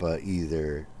Zappa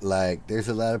either. Like, there's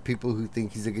a lot of people who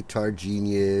think he's a guitar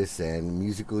genius and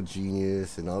musical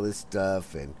genius and all this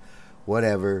stuff and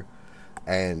whatever.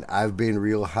 And I've been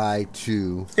real high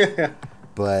too.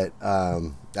 But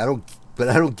I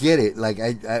don't get it. Like,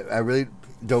 I really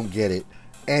don't get it.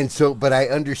 And so, but I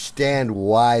understand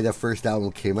why the first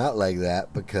album came out like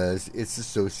that, because it's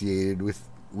associated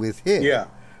with him. Yeah.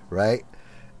 Right?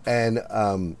 And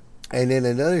then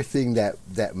another thing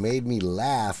that made me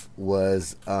laugh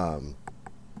was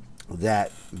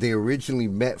that they originally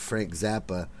met Frank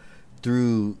Zappa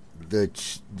through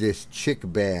this chick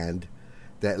band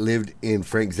that lived in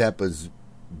Frank Zappa's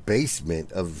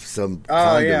basement of some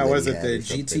condo that was he it had the or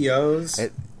something.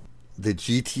 GTOs? The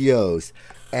GTOs.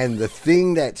 And the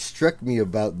thing that struck me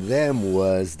about them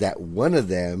was that one of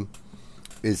them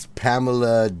is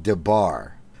Pamela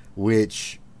DeBar,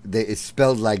 which is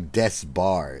spelled like Des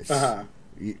Bars. Uh-huh.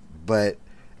 But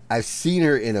I've seen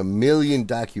her in a million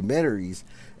documentaries,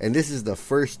 and this is the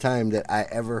first time that I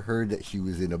ever heard that she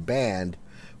was in a band,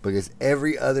 because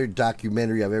every other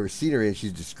documentary I've ever seen her in,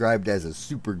 she's described as a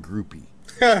super groupie.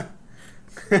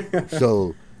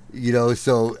 So, you know,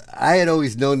 so I had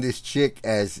always known this chick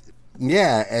as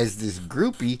this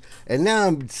groupie, and now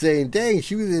I'm saying, dang,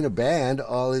 she was in a band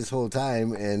all this whole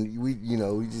time, and we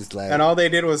just like, and all they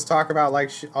did was talk about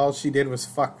like all she did was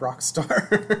fuck rock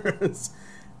stars.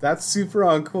 That's super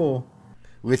uncool.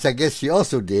 Which I guess she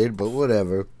also did, but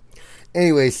whatever.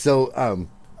 Anyway, so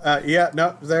I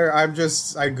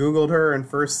googled her, and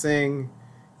first thing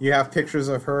you have pictures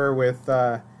of her with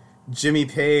Jimmy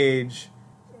Page,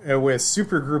 with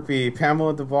super groupie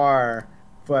Pamela DeBar.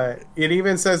 But it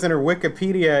even says in her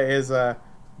Wikipedia is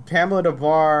Pamela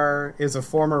DeBar is a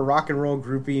former rock and roll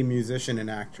groupie, musician, and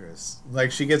actress.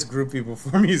 Like, she gets groupie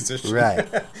before musician. Right.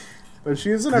 But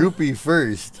she was in Groupie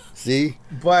first. See?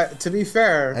 But to be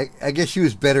fair, I guess she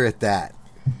was better at that.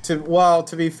 to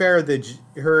be fair, the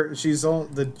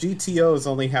GTOs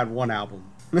only had one album.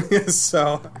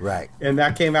 So Right. and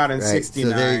that came out in Right. So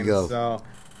 '69. there you go. So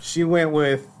she went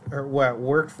with what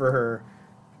worked for her,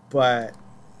 but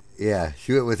Yeah,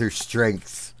 she went with her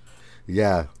strengths.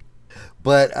 Yeah.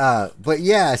 But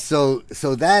yeah, so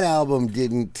that album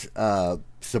didn't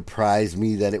surprise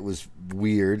me that it was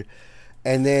weird.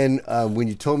 And then when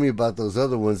you told me about those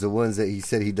other ones, the ones that he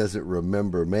said he doesn't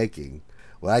remember making,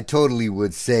 well, I totally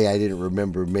would say I didn't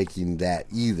remember making that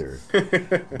either.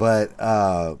 but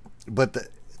the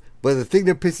thing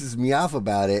that pisses me off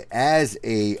about it, as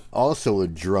also a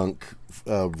drunk,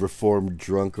 reformed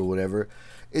drunk or whatever,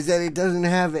 is that it doesn't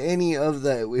have any of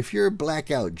the. If you're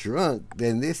blackout drunk,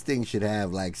 then this thing should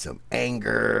have like some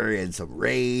anger and some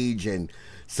rage and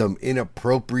some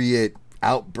inappropriate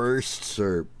outbursts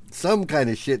or some kind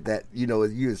of shit that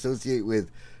you associate with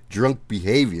drunk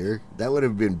behavior. That would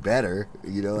have been better,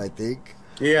 I think.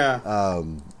 yeah,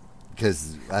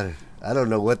 Because I don't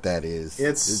know what that is.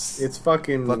 it's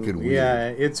fucking weird. Yeah,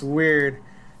 it's weird.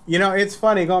 It's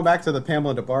funny going back to the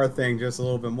Pamela DeBar thing just a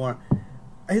little bit more.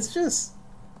 It's just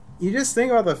you just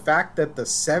think about the fact that the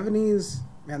 '70s,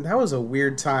 man, that was a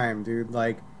weird time, dude.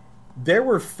 Like, there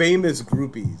were famous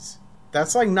groupies.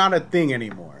 That's like not a thing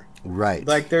anymore. Right.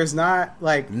 Like, there's not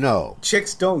like No.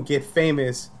 chicks don't get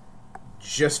famous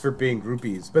just for being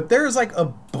groupies, but there's like a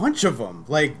bunch of them.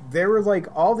 Like, there were like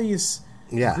all these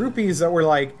Yeah. groupies that were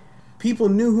like people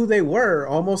knew who they were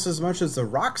almost as much as the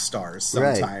rock stars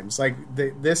sometimes. Like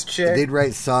this chick, They'd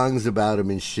write songs about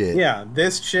him and shit. yeah,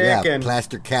 this chick Yeah, and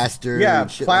Plaster Caster. yeah, and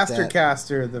shit Plaster like that.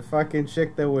 Caster, the fucking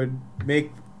chick that would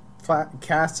make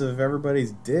casts of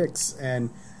everybody's dicks, and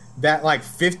that like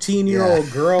 15-year-old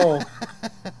Yeah. girl,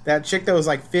 that chick that was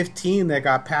like 15 that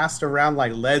got passed around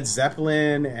like Led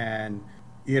Zeppelin and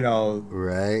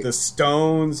Right. the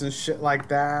Stones and shit like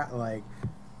that. Like,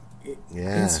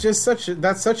 Yeah. it's just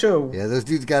that's such a Yeah, those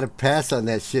dudes got to pass on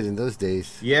that shit in those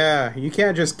days. yeah. You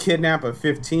can't just kidnap a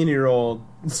 15-year-old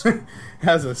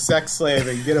as a sex slave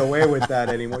and get away with that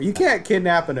anymore. You can't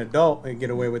kidnap an adult and get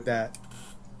away with that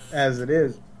as it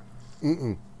is.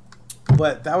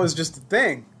 But that was just the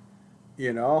thing,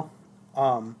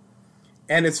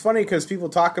 and it's funny because people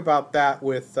talk about that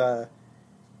with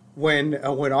when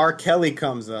R. Kelly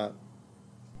comes up,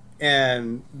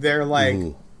 and they're like,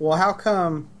 "Well, how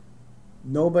come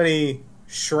nobody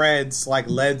shreds like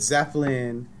Led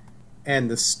Zeppelin and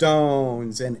the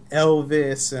Stones and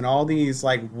Elvis and all these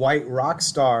like white rock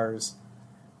stars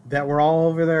that were all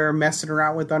over there messing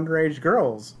around with underage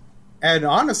girls?" And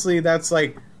honestly, that's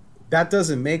like, that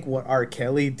doesn't make what R.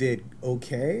 Kelly did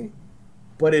okay,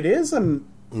 but it is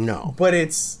No. but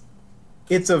it's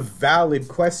a valid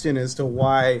question as to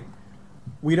why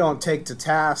we don't take to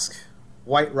task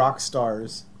white rock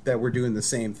stars that were doing the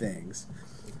same things.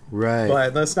 Right.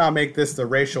 But let's not make this the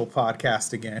racial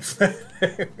podcast again.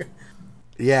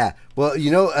 Yeah. Well,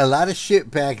 a lot of shit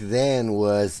back then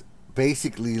was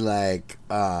basically like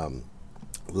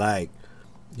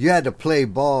you had to play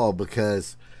ball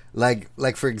because like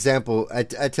for example, I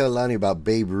tell Lonnie about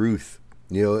Babe Ruth.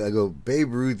 I go,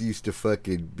 Babe Ruth used to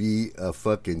fucking be a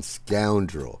fucking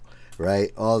scoundrel,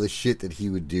 right? All the shit that he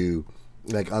would do,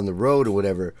 like on the road or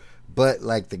whatever. But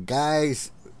like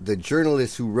the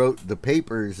journalists who wrote the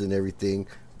papers and everything,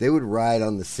 they would ride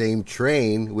on the same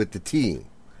train with the team.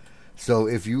 So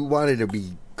if you wanted to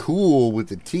be cool with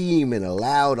the team and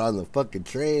allowed on the fucking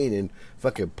train and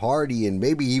fucking party and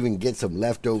maybe even get some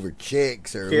leftover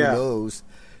chicks or Yeah. who knows,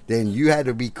 then you had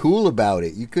to be cool about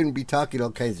it. You couldn't be talking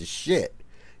all kinds of shit,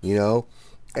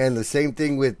 And the same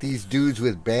thing with these dudes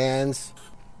with bands.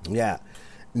 Yeah.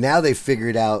 Now they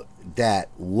figured out that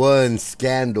one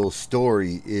scandal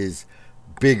story is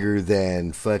bigger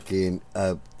than fucking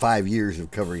 5 years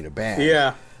of covering a band.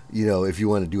 Yeah. If you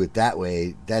want to do it that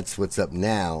way, that's what's up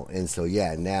now. And so,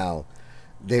 yeah, now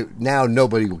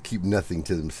nobody will keep nothing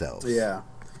to themselves. Yeah.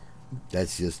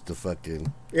 That's just the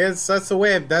fucking... That's the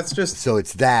way, that's just, So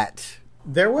it's that.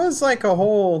 there was like a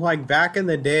whole, like back in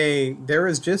the day, it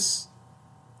was just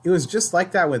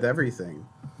like that with everything.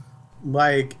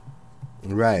 Like,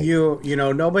 Right.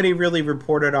 nobody really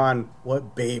reported on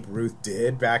what Babe Ruth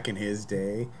did back in his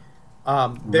day.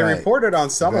 They Right. reported on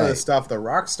some of the Right. stuff the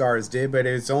rock stars did, but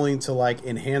it's only to like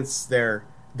enhance their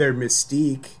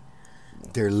mystique,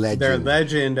 Their legend. their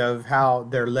legend of how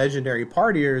they're legendary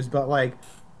partiers. But like,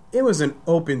 it was an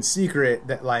open secret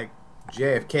that like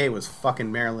JFK was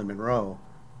fucking Marilyn Monroe.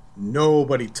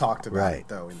 Nobody talked about Right. it,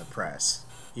 though, in the press.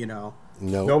 You know?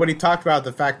 No. Nobody talked about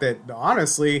the fact that,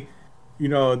 honestly, you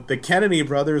know, the Kennedy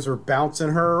brothers were bouncing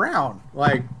her around.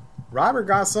 Like, Robert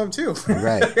got some, too.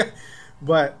 Right.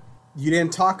 But you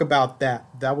didn't talk about that.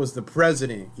 That was the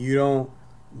president. You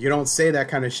don't say that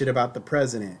kind of shit about the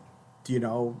president. You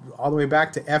know, all the way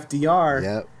back to FDR.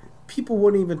 Yep. People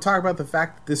wouldn't even talk about the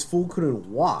fact that this fool couldn't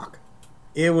walk.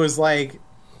 It was like,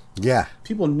 Yeah.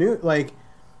 people knew, like,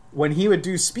 when he would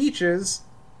do speeches,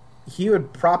 he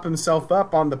would prop himself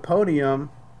up on the podium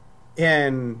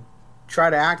and try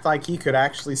to act like he could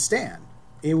actually stand.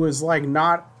 It was like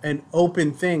not an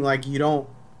open thing. Like, you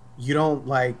don't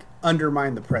like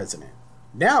undermine the president.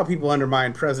 Now people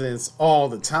undermine presidents all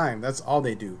the time. That's all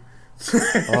they do.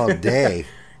 All day.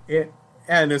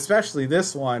 And especially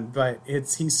this one, but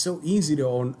he's so easy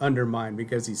to undermine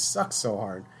because he sucks so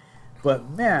hard. But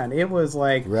man, it was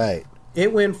like, Right.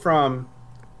 it went from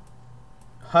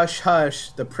hush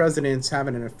hush, the president's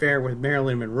having an affair with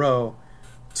Marilyn Monroe,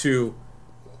 to,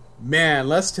 man,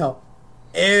 let's tell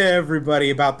everybody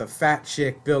about the fat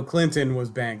chick Bill Clinton was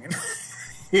banging.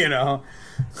 You know?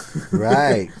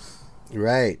 Right.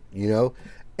 Right. You know?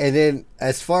 And then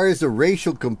as far as the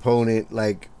racial component,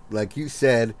 like you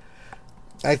said,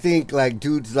 I think like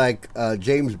dudes like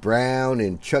James Brown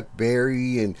and Chuck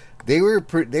Berry, and they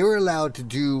were allowed to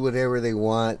do whatever they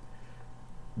want,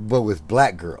 but with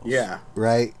black girls. Yeah.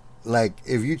 Right? Like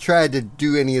if you tried to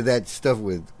do any of that stuff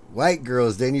with white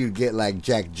girls, then you'd get like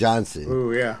Jack Johnson.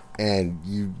 Ooh, yeah. And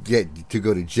you get to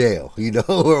go to jail, you know,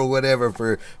 or whatever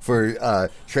for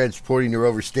transporting her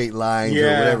over state lines or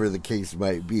Yeah. whatever the case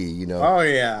might be, you know. Oh,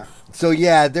 yeah. So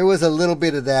yeah, there was a little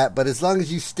bit of that, but as long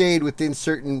as you stayed within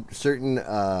certain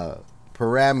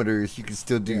parameters, you could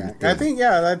still do your thing. I think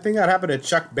that happened to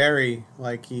Chuck Berry.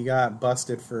 Like, he got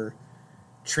busted for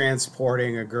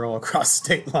transporting a girl across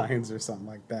state lines or something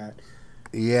like that.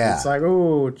 Yeah. It's like,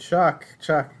 ooh, Chuck.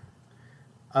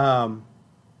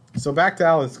 So back to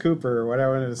Alice Cooper, what I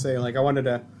wanted to say, like, I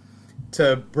wanted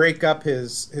to break up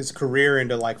his career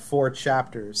into like 4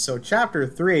 chapters. So chapter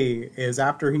 3 is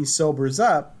after he sobers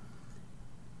up,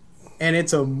 and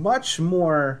it's a much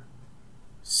more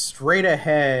straight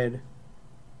ahead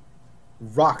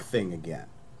rock thing again.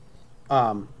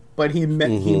 But he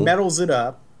metals it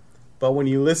up. But when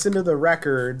you listen to the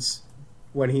records,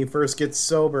 when he first gets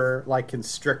sober, like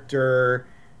Constrictor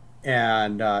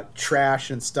and Trash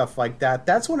and stuff like that,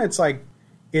 that's when it's like,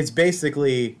 it's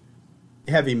basically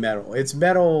heavy metal. It's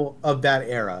metal of that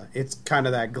era. It's kind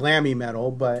of that glammy metal,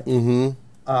 but kind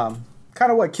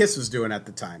of what Kiss was doing at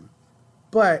the time.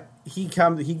 But he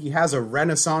has a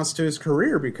renaissance to his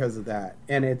career because of that,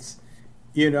 and it's,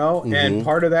 you know, and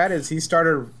part of that is he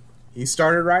started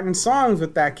writing songs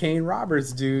with that Kane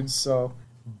Roberts dude. So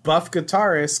buff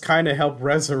guitarists kind of helped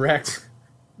resurrect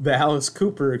the Alice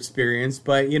Cooper experience.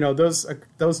 But you know, those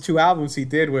 2 albums he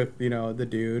did with, you know, the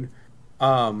dude,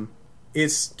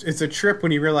 it's a trip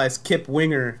when you realize Kip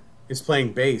Winger is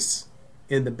playing bass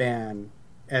in the band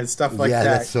and stuff like that.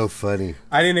 Yeah, that's so funny.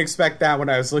 I didn't expect that when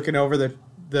I was looking over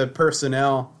the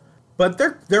personnel, but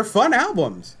they're fun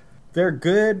albums. They're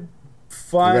good,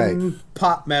 fun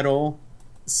pop metal.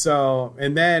 So,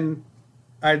 and then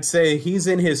I'd say he's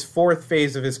in his 4th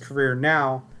phase of his career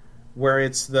now, where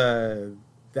it's the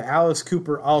Alice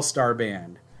Cooper All-Star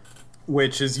Band,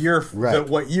 which is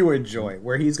what you enjoy,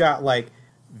 where he's got like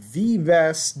the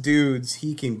best dudes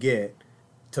he can get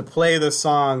to play the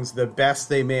songs the best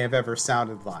they may have ever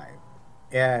sounded live.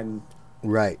 And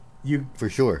for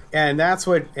sure. And that's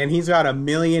what, and he's got 1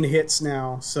 million hits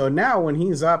now. So now when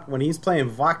he's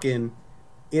playing Wacken,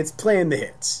 it's playing the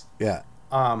hits. Yeah.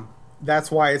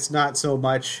 That's why it's not so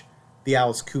much the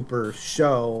Alice Cooper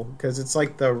show, because it's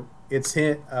like it's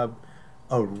a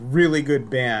really good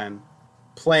band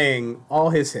playing all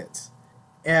his hits.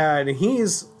 And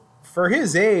he's, for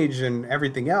his age and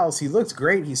everything else, he looks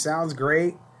great. He sounds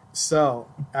great. So,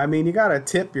 I mean, you got to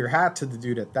tip your hat to the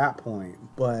dude at that point.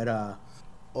 But,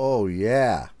 oh,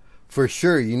 yeah, for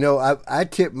sure. You know, I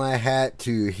tip my hat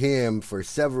to him for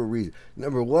several reasons.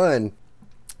 Number one,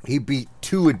 he beat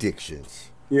 2 addictions.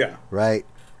 Yeah. Right?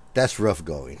 That's rough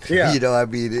going. Yeah. You know, I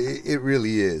mean, it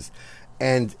really is.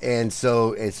 And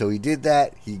so he did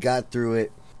that. He got through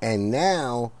it. And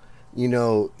now, you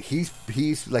know, he's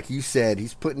like you said,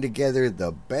 he's putting together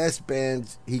the best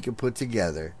bands he can put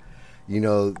together. You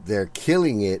know, they're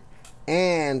killing it.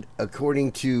 And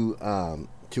according to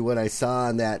what I saw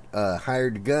in that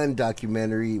Hired Gun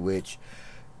documentary, which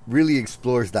really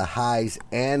explores the highs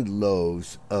and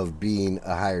lows of being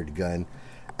a hired gun,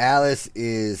 Alice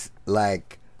is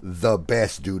like the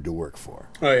best dude to work for.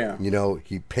 Oh, yeah. You know,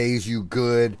 he pays you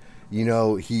good. You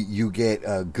know, you get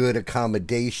good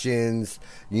accommodations.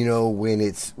 You know, when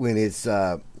it's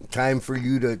time for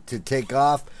you to take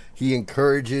off, he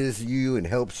encourages you and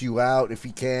helps you out if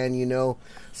he can. You know,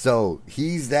 so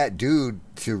he's that dude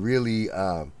to really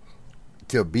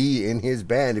to be in his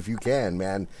band if you can,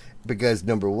 man. Because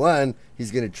number one,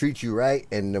 he's gonna treat you right,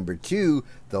 and number two,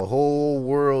 the whole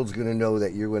world's gonna know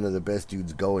that you're one of the best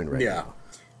dudes going right now.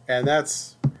 And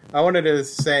that's, I wanted to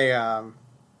say,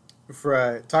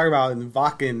 for talking about in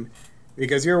Wacken,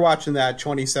 because you're watching that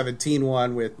 2017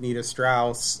 one with Nita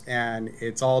Strauss, and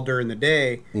it's all during the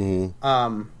day.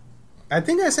 Mm-hmm. I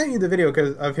think I sent you the video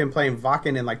because of him playing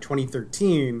Wacken in like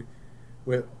 2013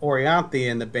 with Orianthi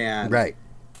in the band. Right.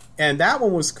 And that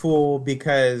one was cool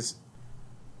because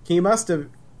he must have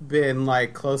been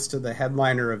like close to the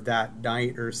headliner of that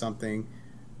night or something,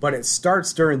 but it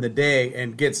starts during the day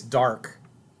and gets dark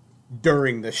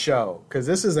during the show, because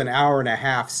this is an hour and a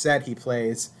half set he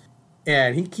plays,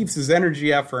 and he keeps his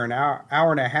energy up for an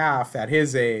hour and a half at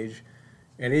his age,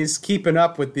 and he's keeping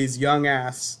up with these young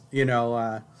ass,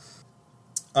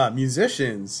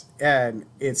 musicians, and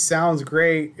it sounds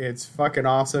great. It's fucking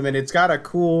awesome, and it's got a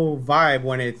cool vibe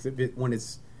when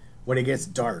it gets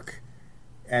dark,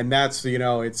 and that's,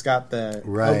 it's got a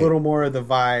little more of the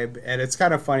vibe, and it's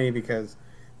kind of funny because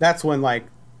that's when like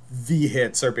the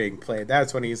hits are being played.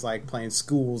 That's when he's like playing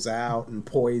Schools Out and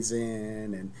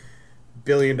Poison and $1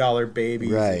 Billion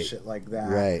Babies and shit like that.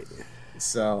 Right.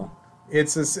 So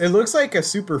it looks like a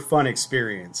super fun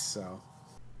experience. So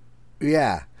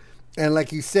yeah, and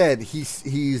like you said, he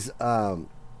has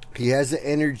the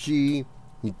energy.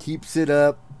 He keeps it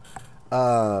up.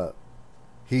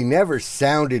 He never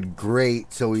sounded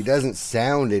great, so he doesn't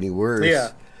sound any worse.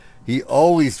 Yeah. He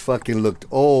always fucking looked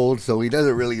old, so he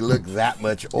doesn't really look that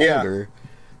much older.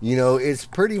 Yeah. It's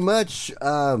pretty much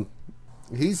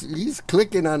he's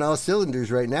clicking on all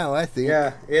cylinders right now, I think.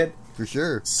 Yeah, for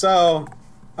sure. So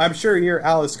I'm sure you're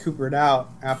Alice Coopered out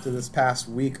after this past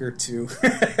week or two.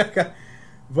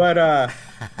 But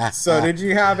so did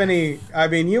you have any, I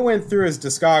mean, you went through his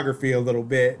discography a little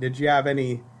bit. Did you have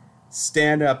any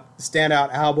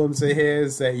standout albums of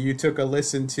his that you took a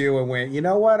listen to and went, you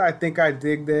know what, I think I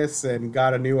dig this, and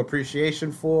got a new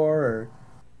appreciation for? Or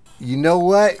you know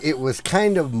what, it was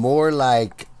kind of more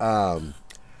like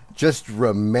just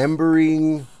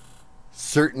remembering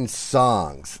certain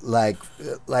songs, like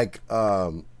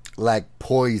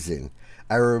Poison.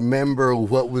 I remember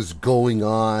what was going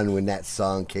on when that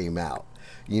song came out,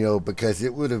 because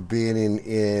it would have been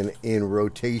in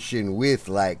rotation with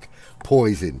like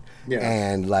Poison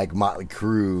and like Motley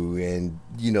Crue and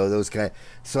those kind.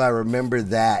 So I remember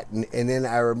that, and then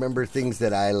I remember things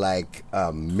that I like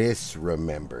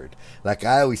misremembered. Like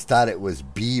I always thought it was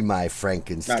 "Be My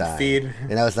Frankenstein,"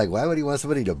 and I was like, why would he want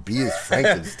somebody to be his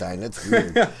Frankenstein? That's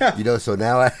weird, So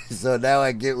now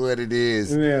I get what it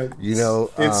is. Yeah,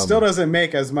 it still doesn't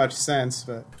make as much sense,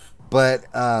 but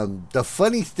the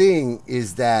funny thing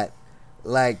is that,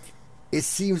 like, it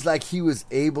seems like he was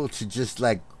able to just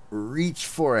like reach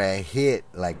for a hit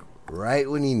like right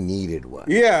when he needed one.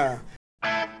 Yeah.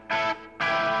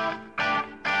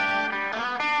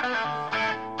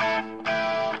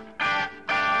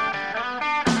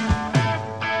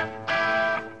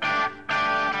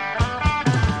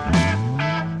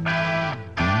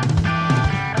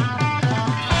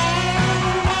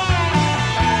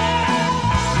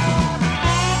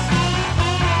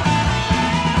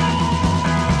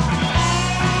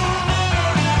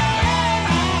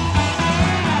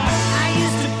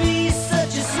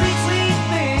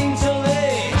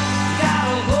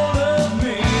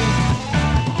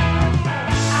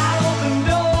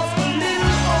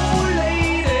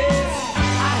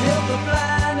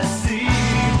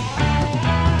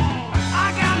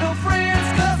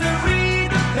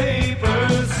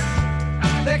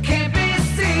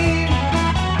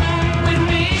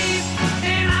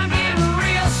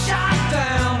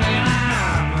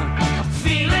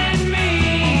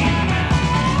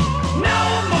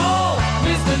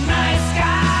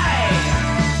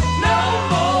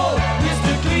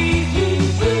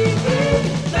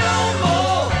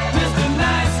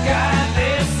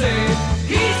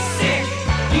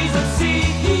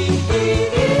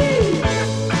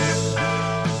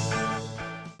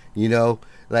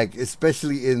 Like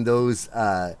especially in those,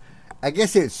 I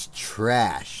guess it's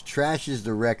Trash. Trash is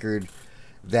the record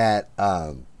that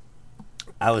I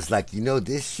was like,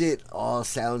 this shit all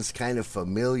sounds kind of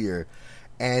familiar.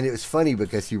 And it was funny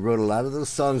because he wrote a lot of those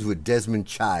songs with Desmond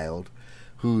Child,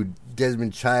 wrote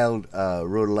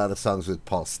a lot of songs with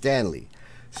Paul Stanley.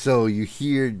 So you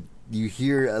hear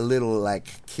a little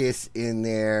like Kiss in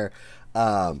there.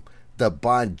 The the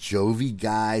Bon Jovi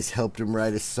guys helped him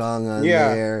write a song on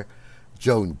Yeah. there.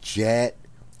 Joan Jett,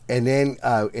 and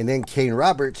then Kane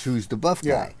Roberts, who's the buff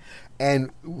Yeah. guy, and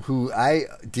who I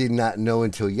did not know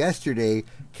until yesterday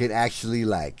can actually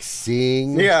like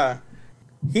sing. Yeah.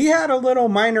 He had a little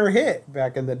minor hit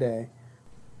back in the day.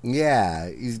 Yeah,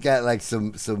 he's got like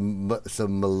some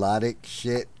melodic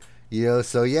shit, you know.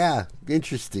 So yeah,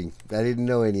 interesting. I didn't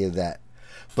know any of that,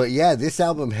 but yeah, this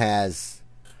album has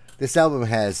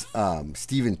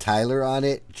Steven Tyler on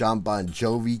it, John Bon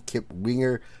Jovi, Kip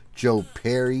Winger, Joe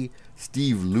Perry,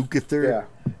 Steve Lukather,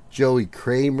 Joey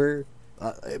Kramer,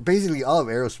 basically all of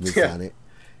Aerosmith's on it,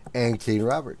 and Kane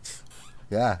Roberts.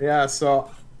 Yeah, Yeah,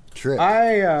 so trip.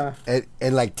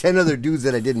 And like 10 other dudes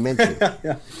that I didn't mention.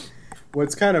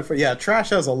 what's kind of Trash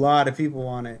has a lot of people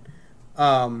on it.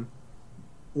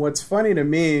 What's funny to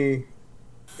me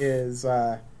is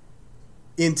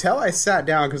until I sat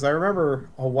down, because I remember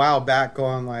a while back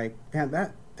going like,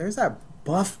 man, there's that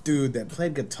buff dude that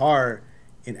played guitar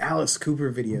in Alice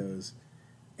Cooper videos,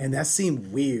 and that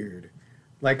seemed weird.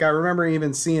 Like I remember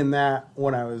even seeing that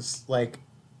when I was like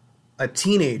a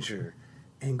teenager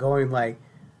and going like,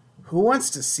 who wants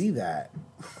to see that?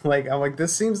 Like, I'm like,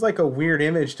 this seems like a weird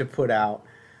image to put out.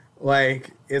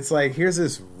 Like, it's like, here's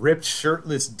this ripped,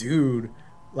 shirtless dude,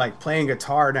 like, playing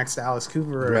guitar next to Alice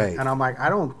Cooper. Right. And I'm like, I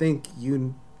don't think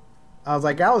you... I was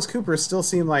like, Alice Cooper still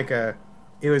seemed like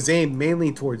it was aimed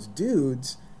mainly towards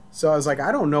dudes. So I was like,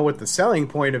 I don't know what the selling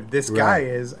point of this guy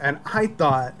is. And I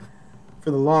thought, for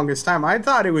the longest time, I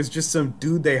thought it was just some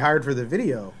dude they hired for the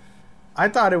video. I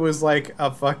thought it was like I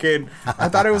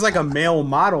thought it was like a male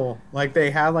model. Like they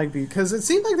had like because it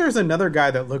seemed like there's another guy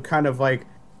that looked kind of like,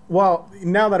 well,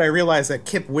 now that I realize that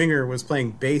Kip Winger was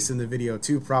playing bass in the video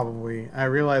too, probably, I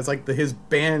realized like his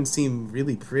band seemed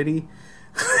really pretty,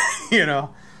 you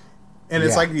know? And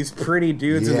it's like these pretty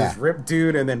dudes and this ripped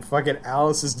dude and then fucking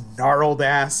Alice's gnarled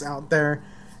ass out there.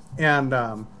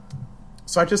 And,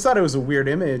 so I just thought it was a weird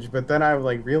image, but then I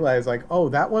like realized like, oh,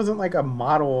 that wasn't like a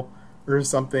model or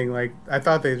something. Like I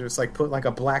thought they just like put like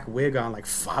a black wig on like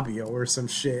Fabio or some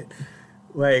shit,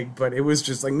 like, but it was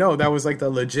just like, no, that was like the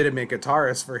legitimate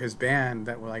guitarist for his band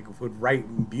that would write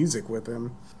music with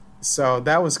him. So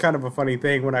that was kind of a funny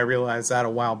thing when I realized that a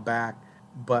while back.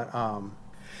 But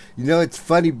you know, it's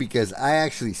funny because I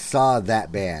actually saw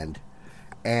that band,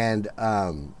 and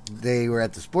they were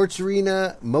at the Sports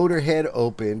Arena. Motorhead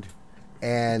opened,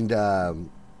 and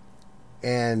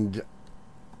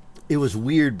it was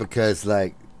weird because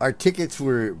like our tickets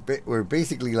were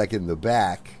basically like in the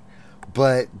back,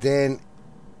 but then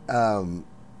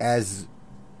as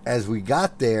we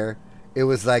got there, it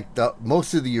was like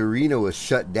most of the arena was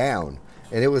shut down,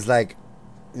 and it was like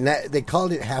they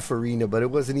called it half arena, but it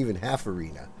wasn't even half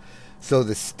arena. So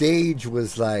the stage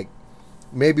was like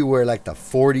maybe where like the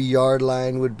 40-yard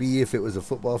line would be if it was a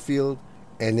football field,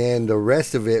 and then the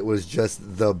rest of it was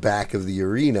just the back of the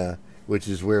arena, which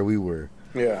is where we were.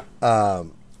 yeah,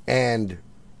 And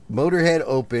Motorhead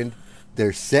opened.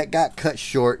 Their set got cut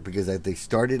short because they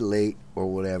started late or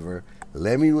whatever.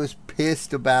 Lemmy was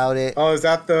pissed about it. oh, is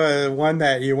that the one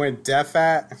that you went deaf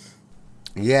at?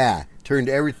 Yeah, turned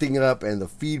everything up, and the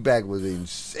feedback was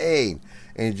insane.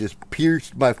 And it just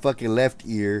pierced my fucking left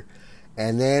ear.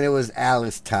 And then it was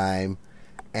Alice time,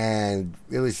 and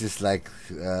it was just like,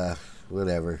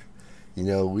 whatever. You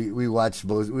know, we watched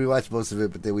most of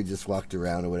it, but then we just walked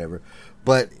around or whatever.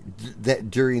 But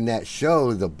that during that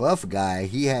show, the buff guy,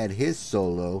 he had his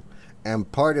solo,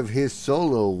 and part of his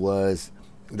solo was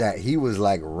that he was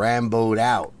like Rambo'd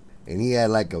out, and he had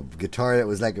like a guitar that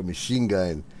was like a machine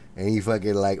gun, and he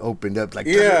fucking like opened up like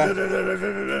like,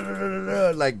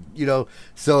 you know.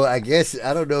 So I guess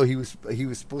I don't know. He was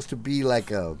supposed to be like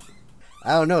like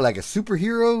a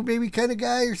superhero maybe kind of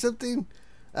guy or something.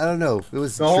 I don't know. It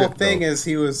was The whole thing is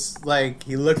he was like,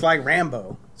 he looked like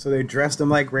Rambo. So they dressed him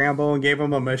like Rambo and gave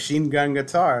him a machine gun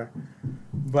guitar.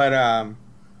 But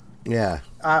yeah,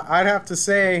 I'd have to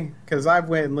say, because I've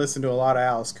went and listened to a lot of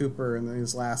Alice Cooper in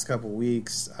these last couple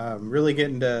weeks, really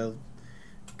getting to,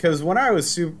 because when I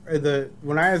was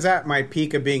at my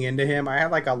peak of being into him, I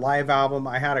had like a live album.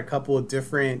 I had a couple of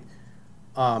different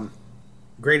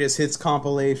greatest hits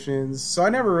compilations. So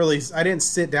I didn't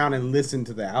sit down and listen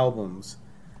to the albums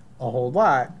a whole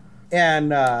lot.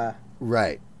 And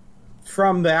right.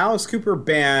 From the Alice Cooper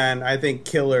band, I think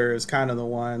Killer is kind of the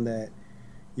one that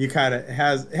you kind of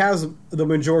has the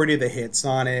majority of the hits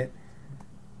on it.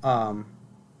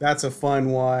 That's a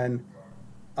fun one.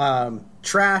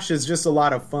 Trash is just a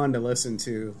lot of fun to listen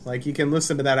to. Like, you can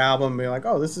listen to that album and be like,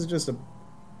 oh, this is just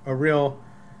a real,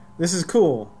 this is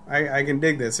cool. I can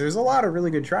dig this. There's a lot of really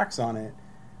good tracks on it.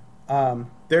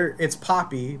 It's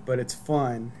poppy, but it's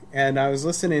fun. And I was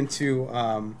listening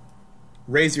to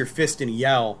Raise Your Fist and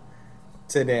Yell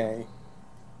today,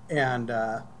 and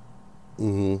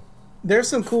there's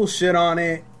some cool shit on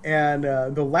it. And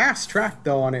the last track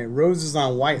though on it, Roses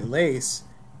on White Lace,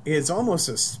 is almost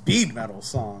a speed metal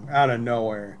song out of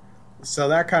nowhere. So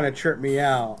that kind of tripped me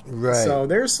out. Right. So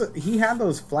he had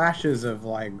those flashes of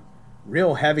like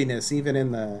real heaviness even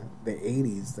in the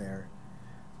 80s there.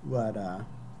 But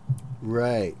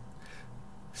right.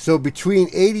 So between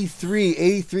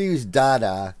 83 was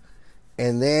Dada,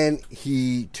 and then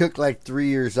he took like 3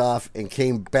 years off and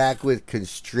came back with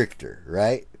Constrictor,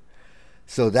 right?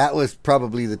 So that was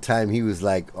probably the time he was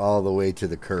like all the way to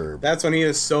the curb. that's when he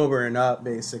was sobering up,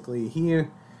 basically. He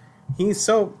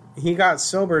got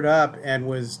sobered up and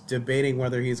was debating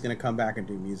whether he's going to come back and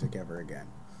do music ever again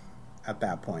at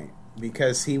that point,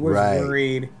 because he was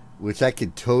worried. Which I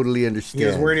could totally understand. He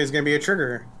was worried it was going to be a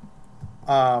trigger.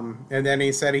 And then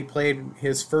he said he played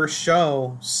his first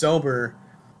show sober,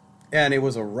 and it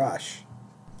was a rush.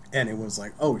 And it was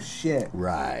like, oh shit.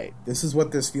 Right. This is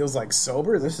what this feels like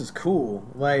sober? This is cool.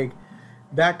 Like,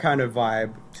 that kind of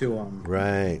vibe to him.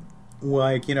 Right.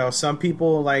 Like, you know, some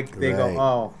people, like, they Right. go,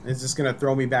 oh, is this going to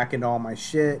throw me back into all my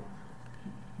shit?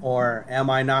 Or am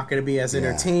I not going to be as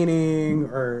entertaining?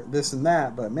 Or this and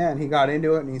that. But, man, he got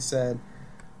into it and he said,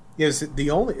 it was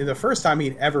the first time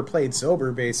he'd ever played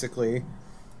sober, basically.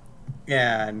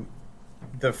 And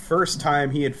the first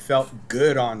time he had felt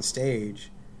good on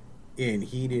stage, and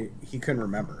he couldn't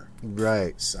remember.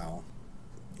 Right. So.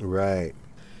 Right.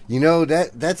 You know,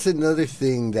 that's another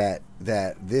thing that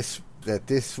this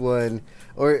one,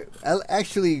 or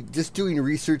actually just doing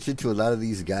research into a lot of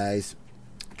these guys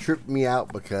tripped me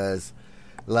out, because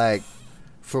like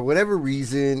for whatever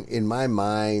reason in my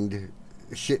mind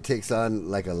shit takes on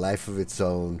like a life of its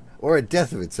own, or a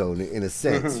death of its own in a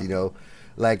sense. You know,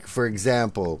 like for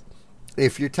example,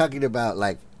 if you're talking about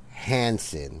like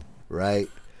Hanson, right?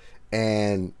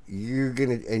 And you're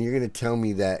gonna tell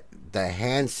me that the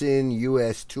Hanson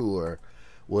U.S. tour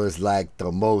was like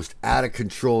the most out of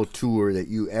control tour that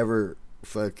you ever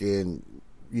fucking,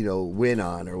 you know, win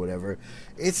on or whatever.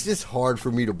 It's just hard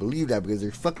for me to believe that, because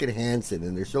they're fucking Hanson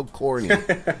and they're so corny.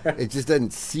 It just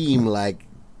doesn't seem like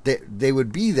they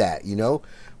would be that, you know.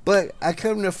 But I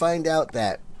come to find out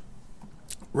that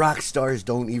rock stars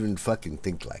don't even fucking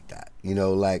think like that, you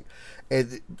know, like.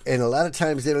 And a lot of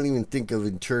times they don't even think of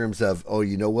in terms of, oh,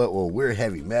 you know what? Well, we're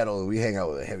heavy metal and we hang out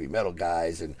with the heavy metal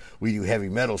guys and we do heavy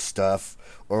metal stuff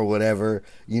or whatever.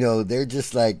 You know, they're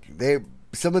just like,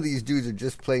 some of these dudes are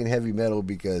just playing heavy metal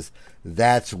because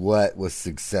that's what was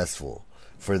successful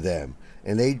for them.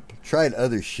 And they tried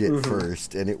other shit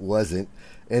first and it wasn't.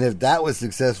 And if that was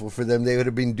successful for them, they would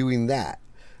have been doing that.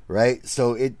 Right?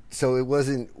 So it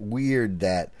wasn't weird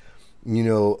that, you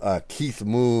know, Keith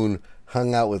Moon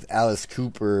hung out with Alice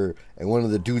Cooper and one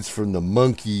of the dudes from the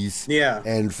Monkees. Yeah.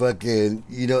 And fucking,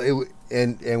 you know,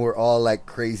 and we're all like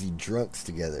crazy drunks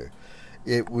together.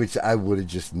 Which I would have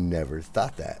just never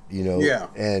thought that, you know. Yeah.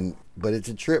 But it's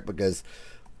a trip, because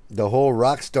the whole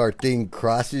rock star thing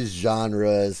crosses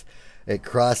genres. It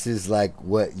crosses like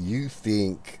what you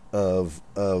think of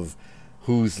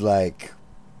who's like,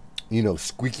 you know,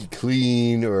 squeaky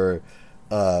clean or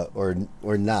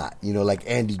not, you know, like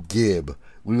Andy Gibb.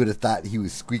 We would have thought he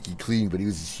was squeaky clean, but he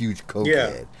was this huge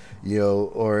cokehead, you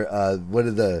know. Or I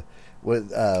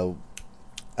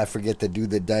forget the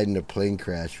dude that died in a plane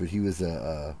crash, but he was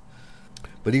like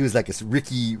a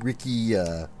Ricky.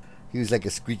 He was like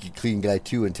a squeaky clean guy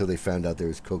too, until they found out there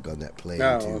was coke on that plane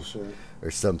too,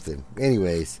 or something.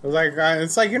 Anyways,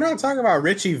 it's like you're not talking about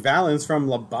Richie Valens from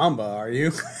La Bamba, are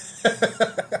you?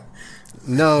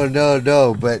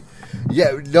 No, but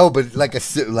yeah, no, but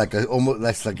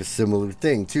almost like a similar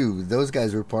thing too. Those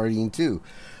guys were partying too,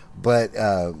 but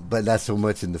not so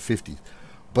much in the 50s.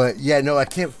 But yeah, no, I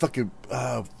can't fucking.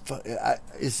 I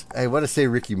want to say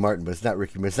Ricky Martin, but it's not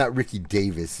Ricky. It's not Ricky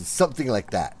Davis. It's something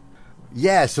like that.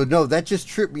 Yeah, so no, that just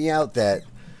tripped me out. That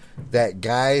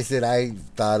guys that I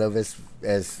thought of as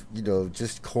you know,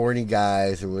 just corny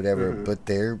guys or whatever, but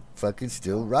they're fucking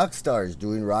still rock stars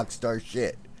doing rock star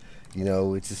shit. You know,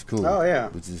 which is cool. Oh, yeah.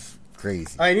 Which is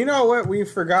crazy. And you know what? We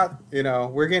forgot, you know,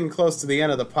 we're getting close to the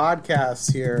end of the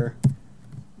podcast here.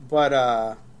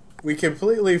 But we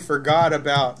completely forgot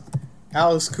about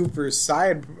Alice Cooper's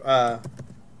side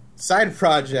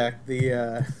project.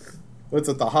 The,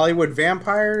 the Hollywood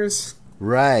Vampires?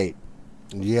 Right.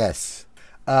 Yes.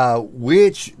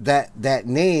 Which, that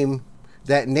name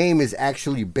is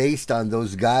actually based on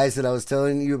those guys that I was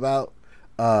telling you about.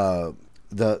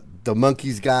 The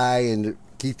Monkees guy and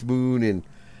Keith Moon, and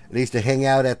they used to hang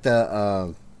out at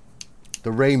the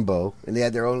the Rainbow, and they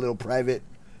had their own little private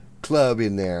club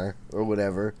in there or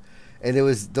whatever. And it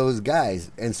was those guys.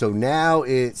 And so now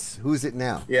it's, who's it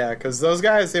now? Yeah, because those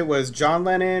guys, it was John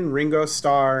Lennon, Ringo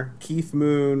Starr, Keith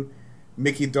Moon,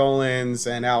 Mickey Dolenz,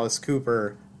 and Alice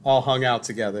Cooper all hung out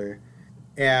together.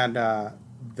 And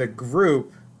the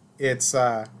group, its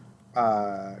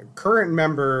current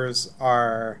members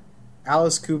are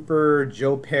Alice Cooper,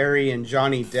 Joe Perry, and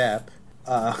Johnny Depp.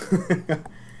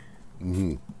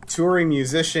 Touring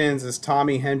musicians is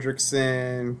Tommy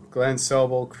Hendrickson, Glenn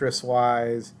Sobel, Chris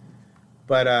Wise.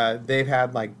 But they've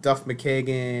had like Duff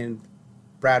McKagan,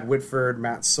 Brad Whitford,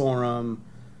 Matt Sorum,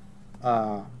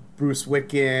 Bruce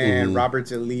Witkin, Robert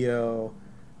DeLeo.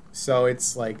 So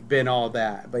it's like been all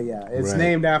that. But yeah, it's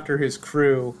named after his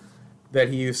crew that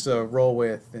he used to roll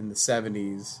with in the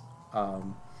 70s.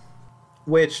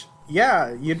 Which,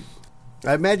 yeah,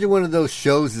 I imagine one of those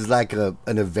shows is like an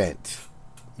event,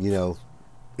 you know,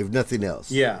 if nothing else.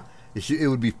 Yeah. It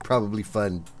would be probably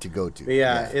fun to go to. But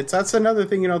yeah, that's another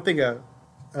thing you don't think of.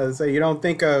 So you don't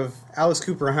think of Alice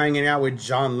Cooper hanging out with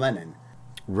John Lennon.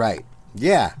 Right.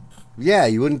 Yeah. Yeah,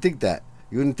 you wouldn't think that.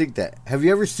 Have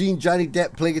you ever seen Johnny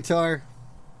Depp play guitar?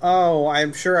 Oh,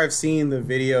 I'm sure I've seen the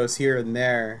videos here and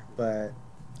there, but...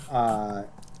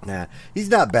 Nah, he's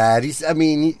not bad.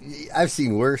 I've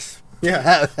seen worse.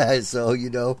 Yeah. So, you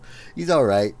know, he's all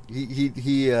right.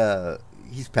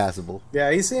 He's passable.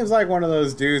 Yeah, he seems like one of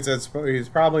those dudes he's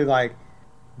probably like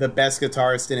the best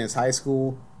guitarist in his high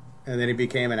school, and then he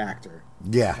became an actor.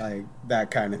 Yeah. Like that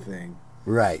kind of thing.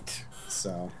 Right.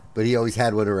 So. But he always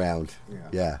had one around.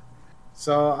 Yeah.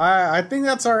 So I think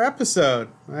that's our episode.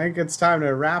 I think it's time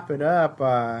to wrap it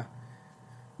up.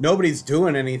 Nobody's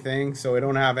doing anything, so we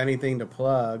don't have anything to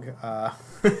plug.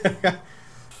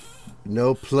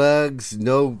 No plugs,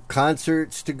 no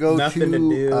concerts to go Nothing to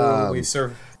do. Um,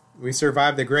 we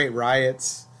survived the great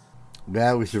riots.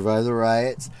 Yeah, we survived the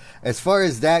riots. As far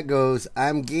as that goes,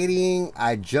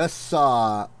 I just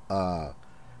saw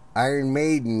Iron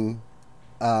Maiden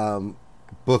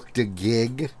booked a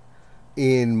gig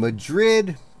in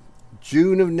Madrid,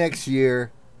 June of next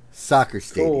year, soccer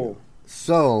stadium. Cool.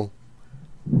 So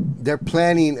they're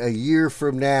planning a year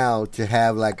from now to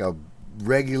have like a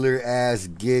regular ass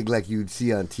gig like you'd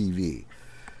see on TV.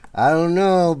 I don't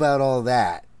know about all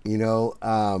that, you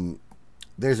know.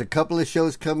 There's a couple of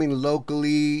shows coming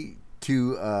locally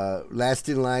to Last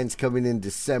in Line's coming in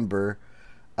December.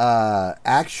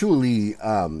 Actually,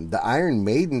 the Iron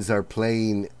Maidens are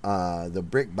playing the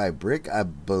Brick by Brick, I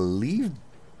believe,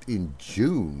 in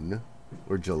June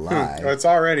or July. It's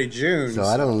already June. So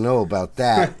I don't know about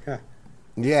that.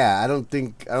 Yeah, I don't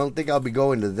think I'll be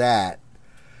going to that.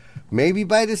 Maybe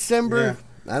by December.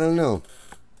 Yeah. I don't know.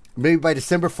 Maybe by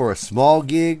December for a small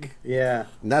gig. Yeah.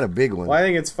 Not a big one. Well, I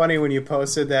think it's funny when you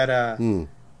posted that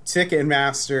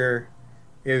Ticketmaster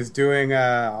is doing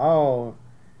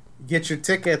get your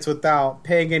tickets without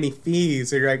paying any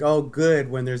fees. And you're like, oh,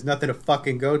 good, when there's nothing to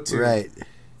fucking go to. Right.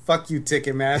 Fuck you,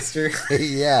 Ticketmaster.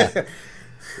 Yeah.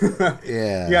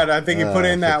 Yeah. Yeah, I think you put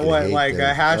in that, a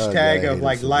hashtag of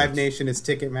like Live Nation is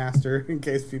Ticketmaster, in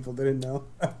case people didn't know.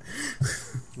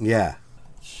 Yeah.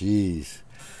 Jeez.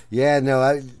 Yeah,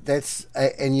 no,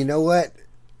 and you know what?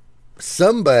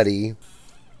 Somebody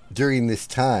during this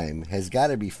time has got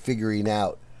to be figuring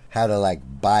out how to like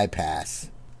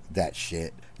bypass that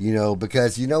shit, you know,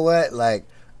 because you know what? Like,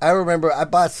 I remember I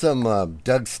bought some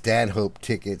Doug Stanhope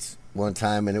tickets one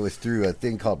time, and it was through a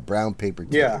thing called Brown Paper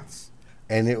Tickets. Yeah.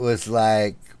 And it was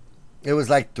like $3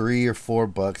 or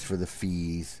 $4 for the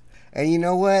fees. And you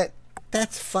know what?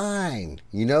 That's fine.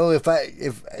 You know, if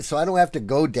so I don't have to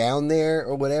go down there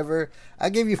or whatever, I'll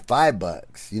give you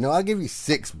 $5. You know, I'll give you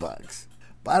 $6.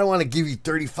 But I don't want to give you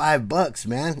 $35,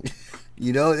 man.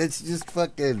 You know, it's just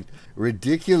fucking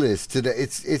ridiculous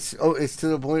it's to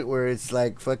the point where it's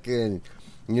like fucking,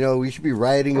 you know, we should be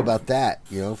rioting about that,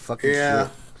 you know, fucking shit.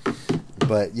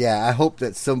 But yeah, I hope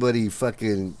that somebody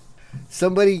can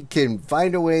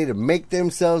find a way to make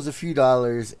themselves a few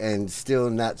dollars and still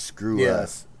not screw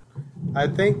us. I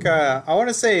think I want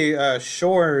to say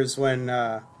Shores, when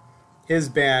his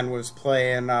band was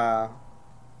playing at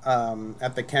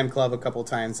the Ken Club a couple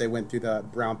times, they went through the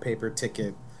Brown Paper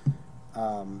Ticket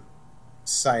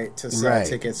site to sell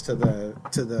tickets to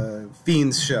the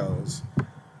Fiends shows.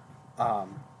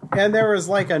 And there was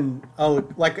the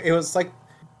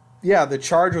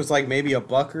charge was like maybe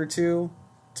 $1 or $2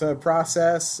 to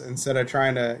process instead of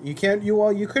trying to. You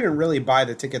couldn't really buy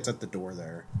the tickets at the door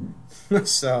there.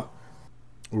 So,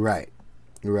 right,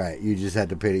 you just had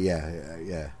to pay.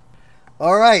 Yeah.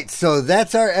 All right, so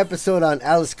that's our episode on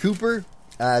Alice Cooper.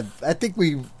 I think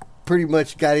we pretty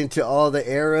much got into all the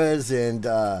eras and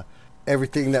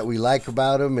everything that we like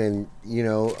about him, and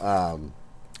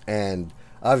and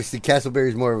obviously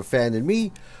Castleberry's more of a fan than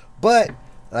me, but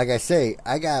like I say,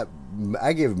 I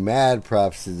give mad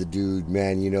props to the dude,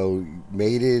 man.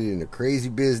 Made it in a crazy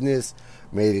business,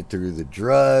 made it through the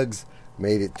drugs,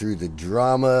 made it through the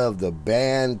drama of the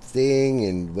band thing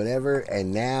and whatever,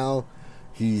 and now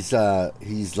he's like,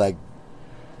 he's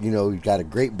got a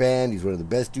great band. He's one of the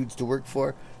best dudes to work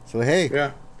for. So hey,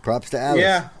 yeah. Props to Alice.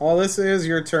 Yeah, well, this is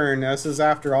your turn. This is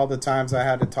after all the times I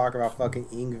had to talk about fucking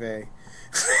Yngwie.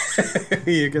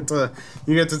 you get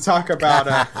to talk about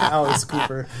Alice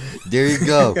Cooper. There you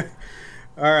go.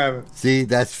 All right. See,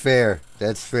 that's fair.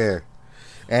 That's fair.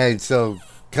 And so,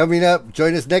 coming up,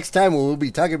 join us next time when we'll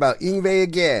be talking about Yngwie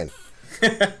again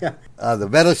on the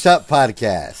Metal Shop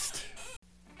Podcast.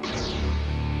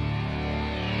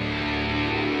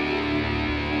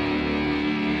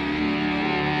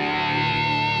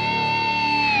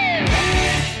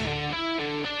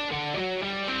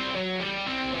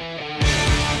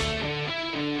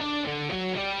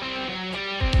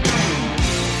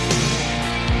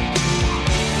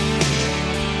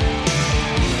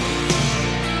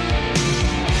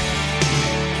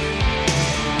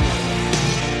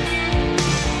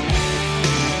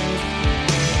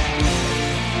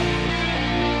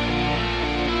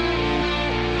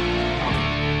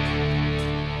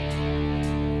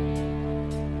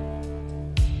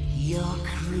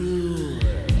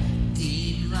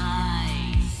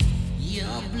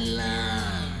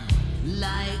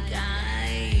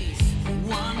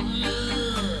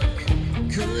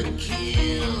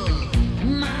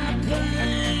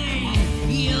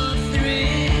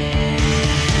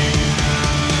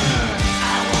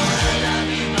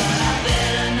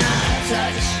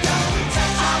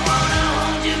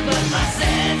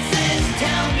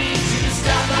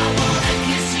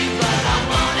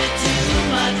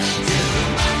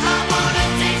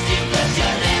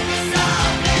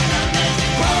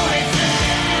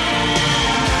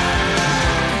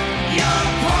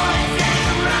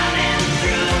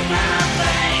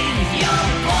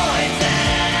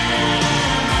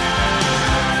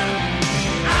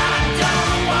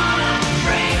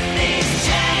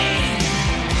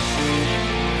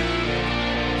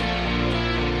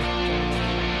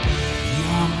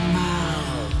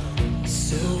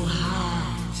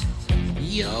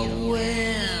 Your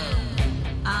will,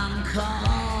 I'm calling.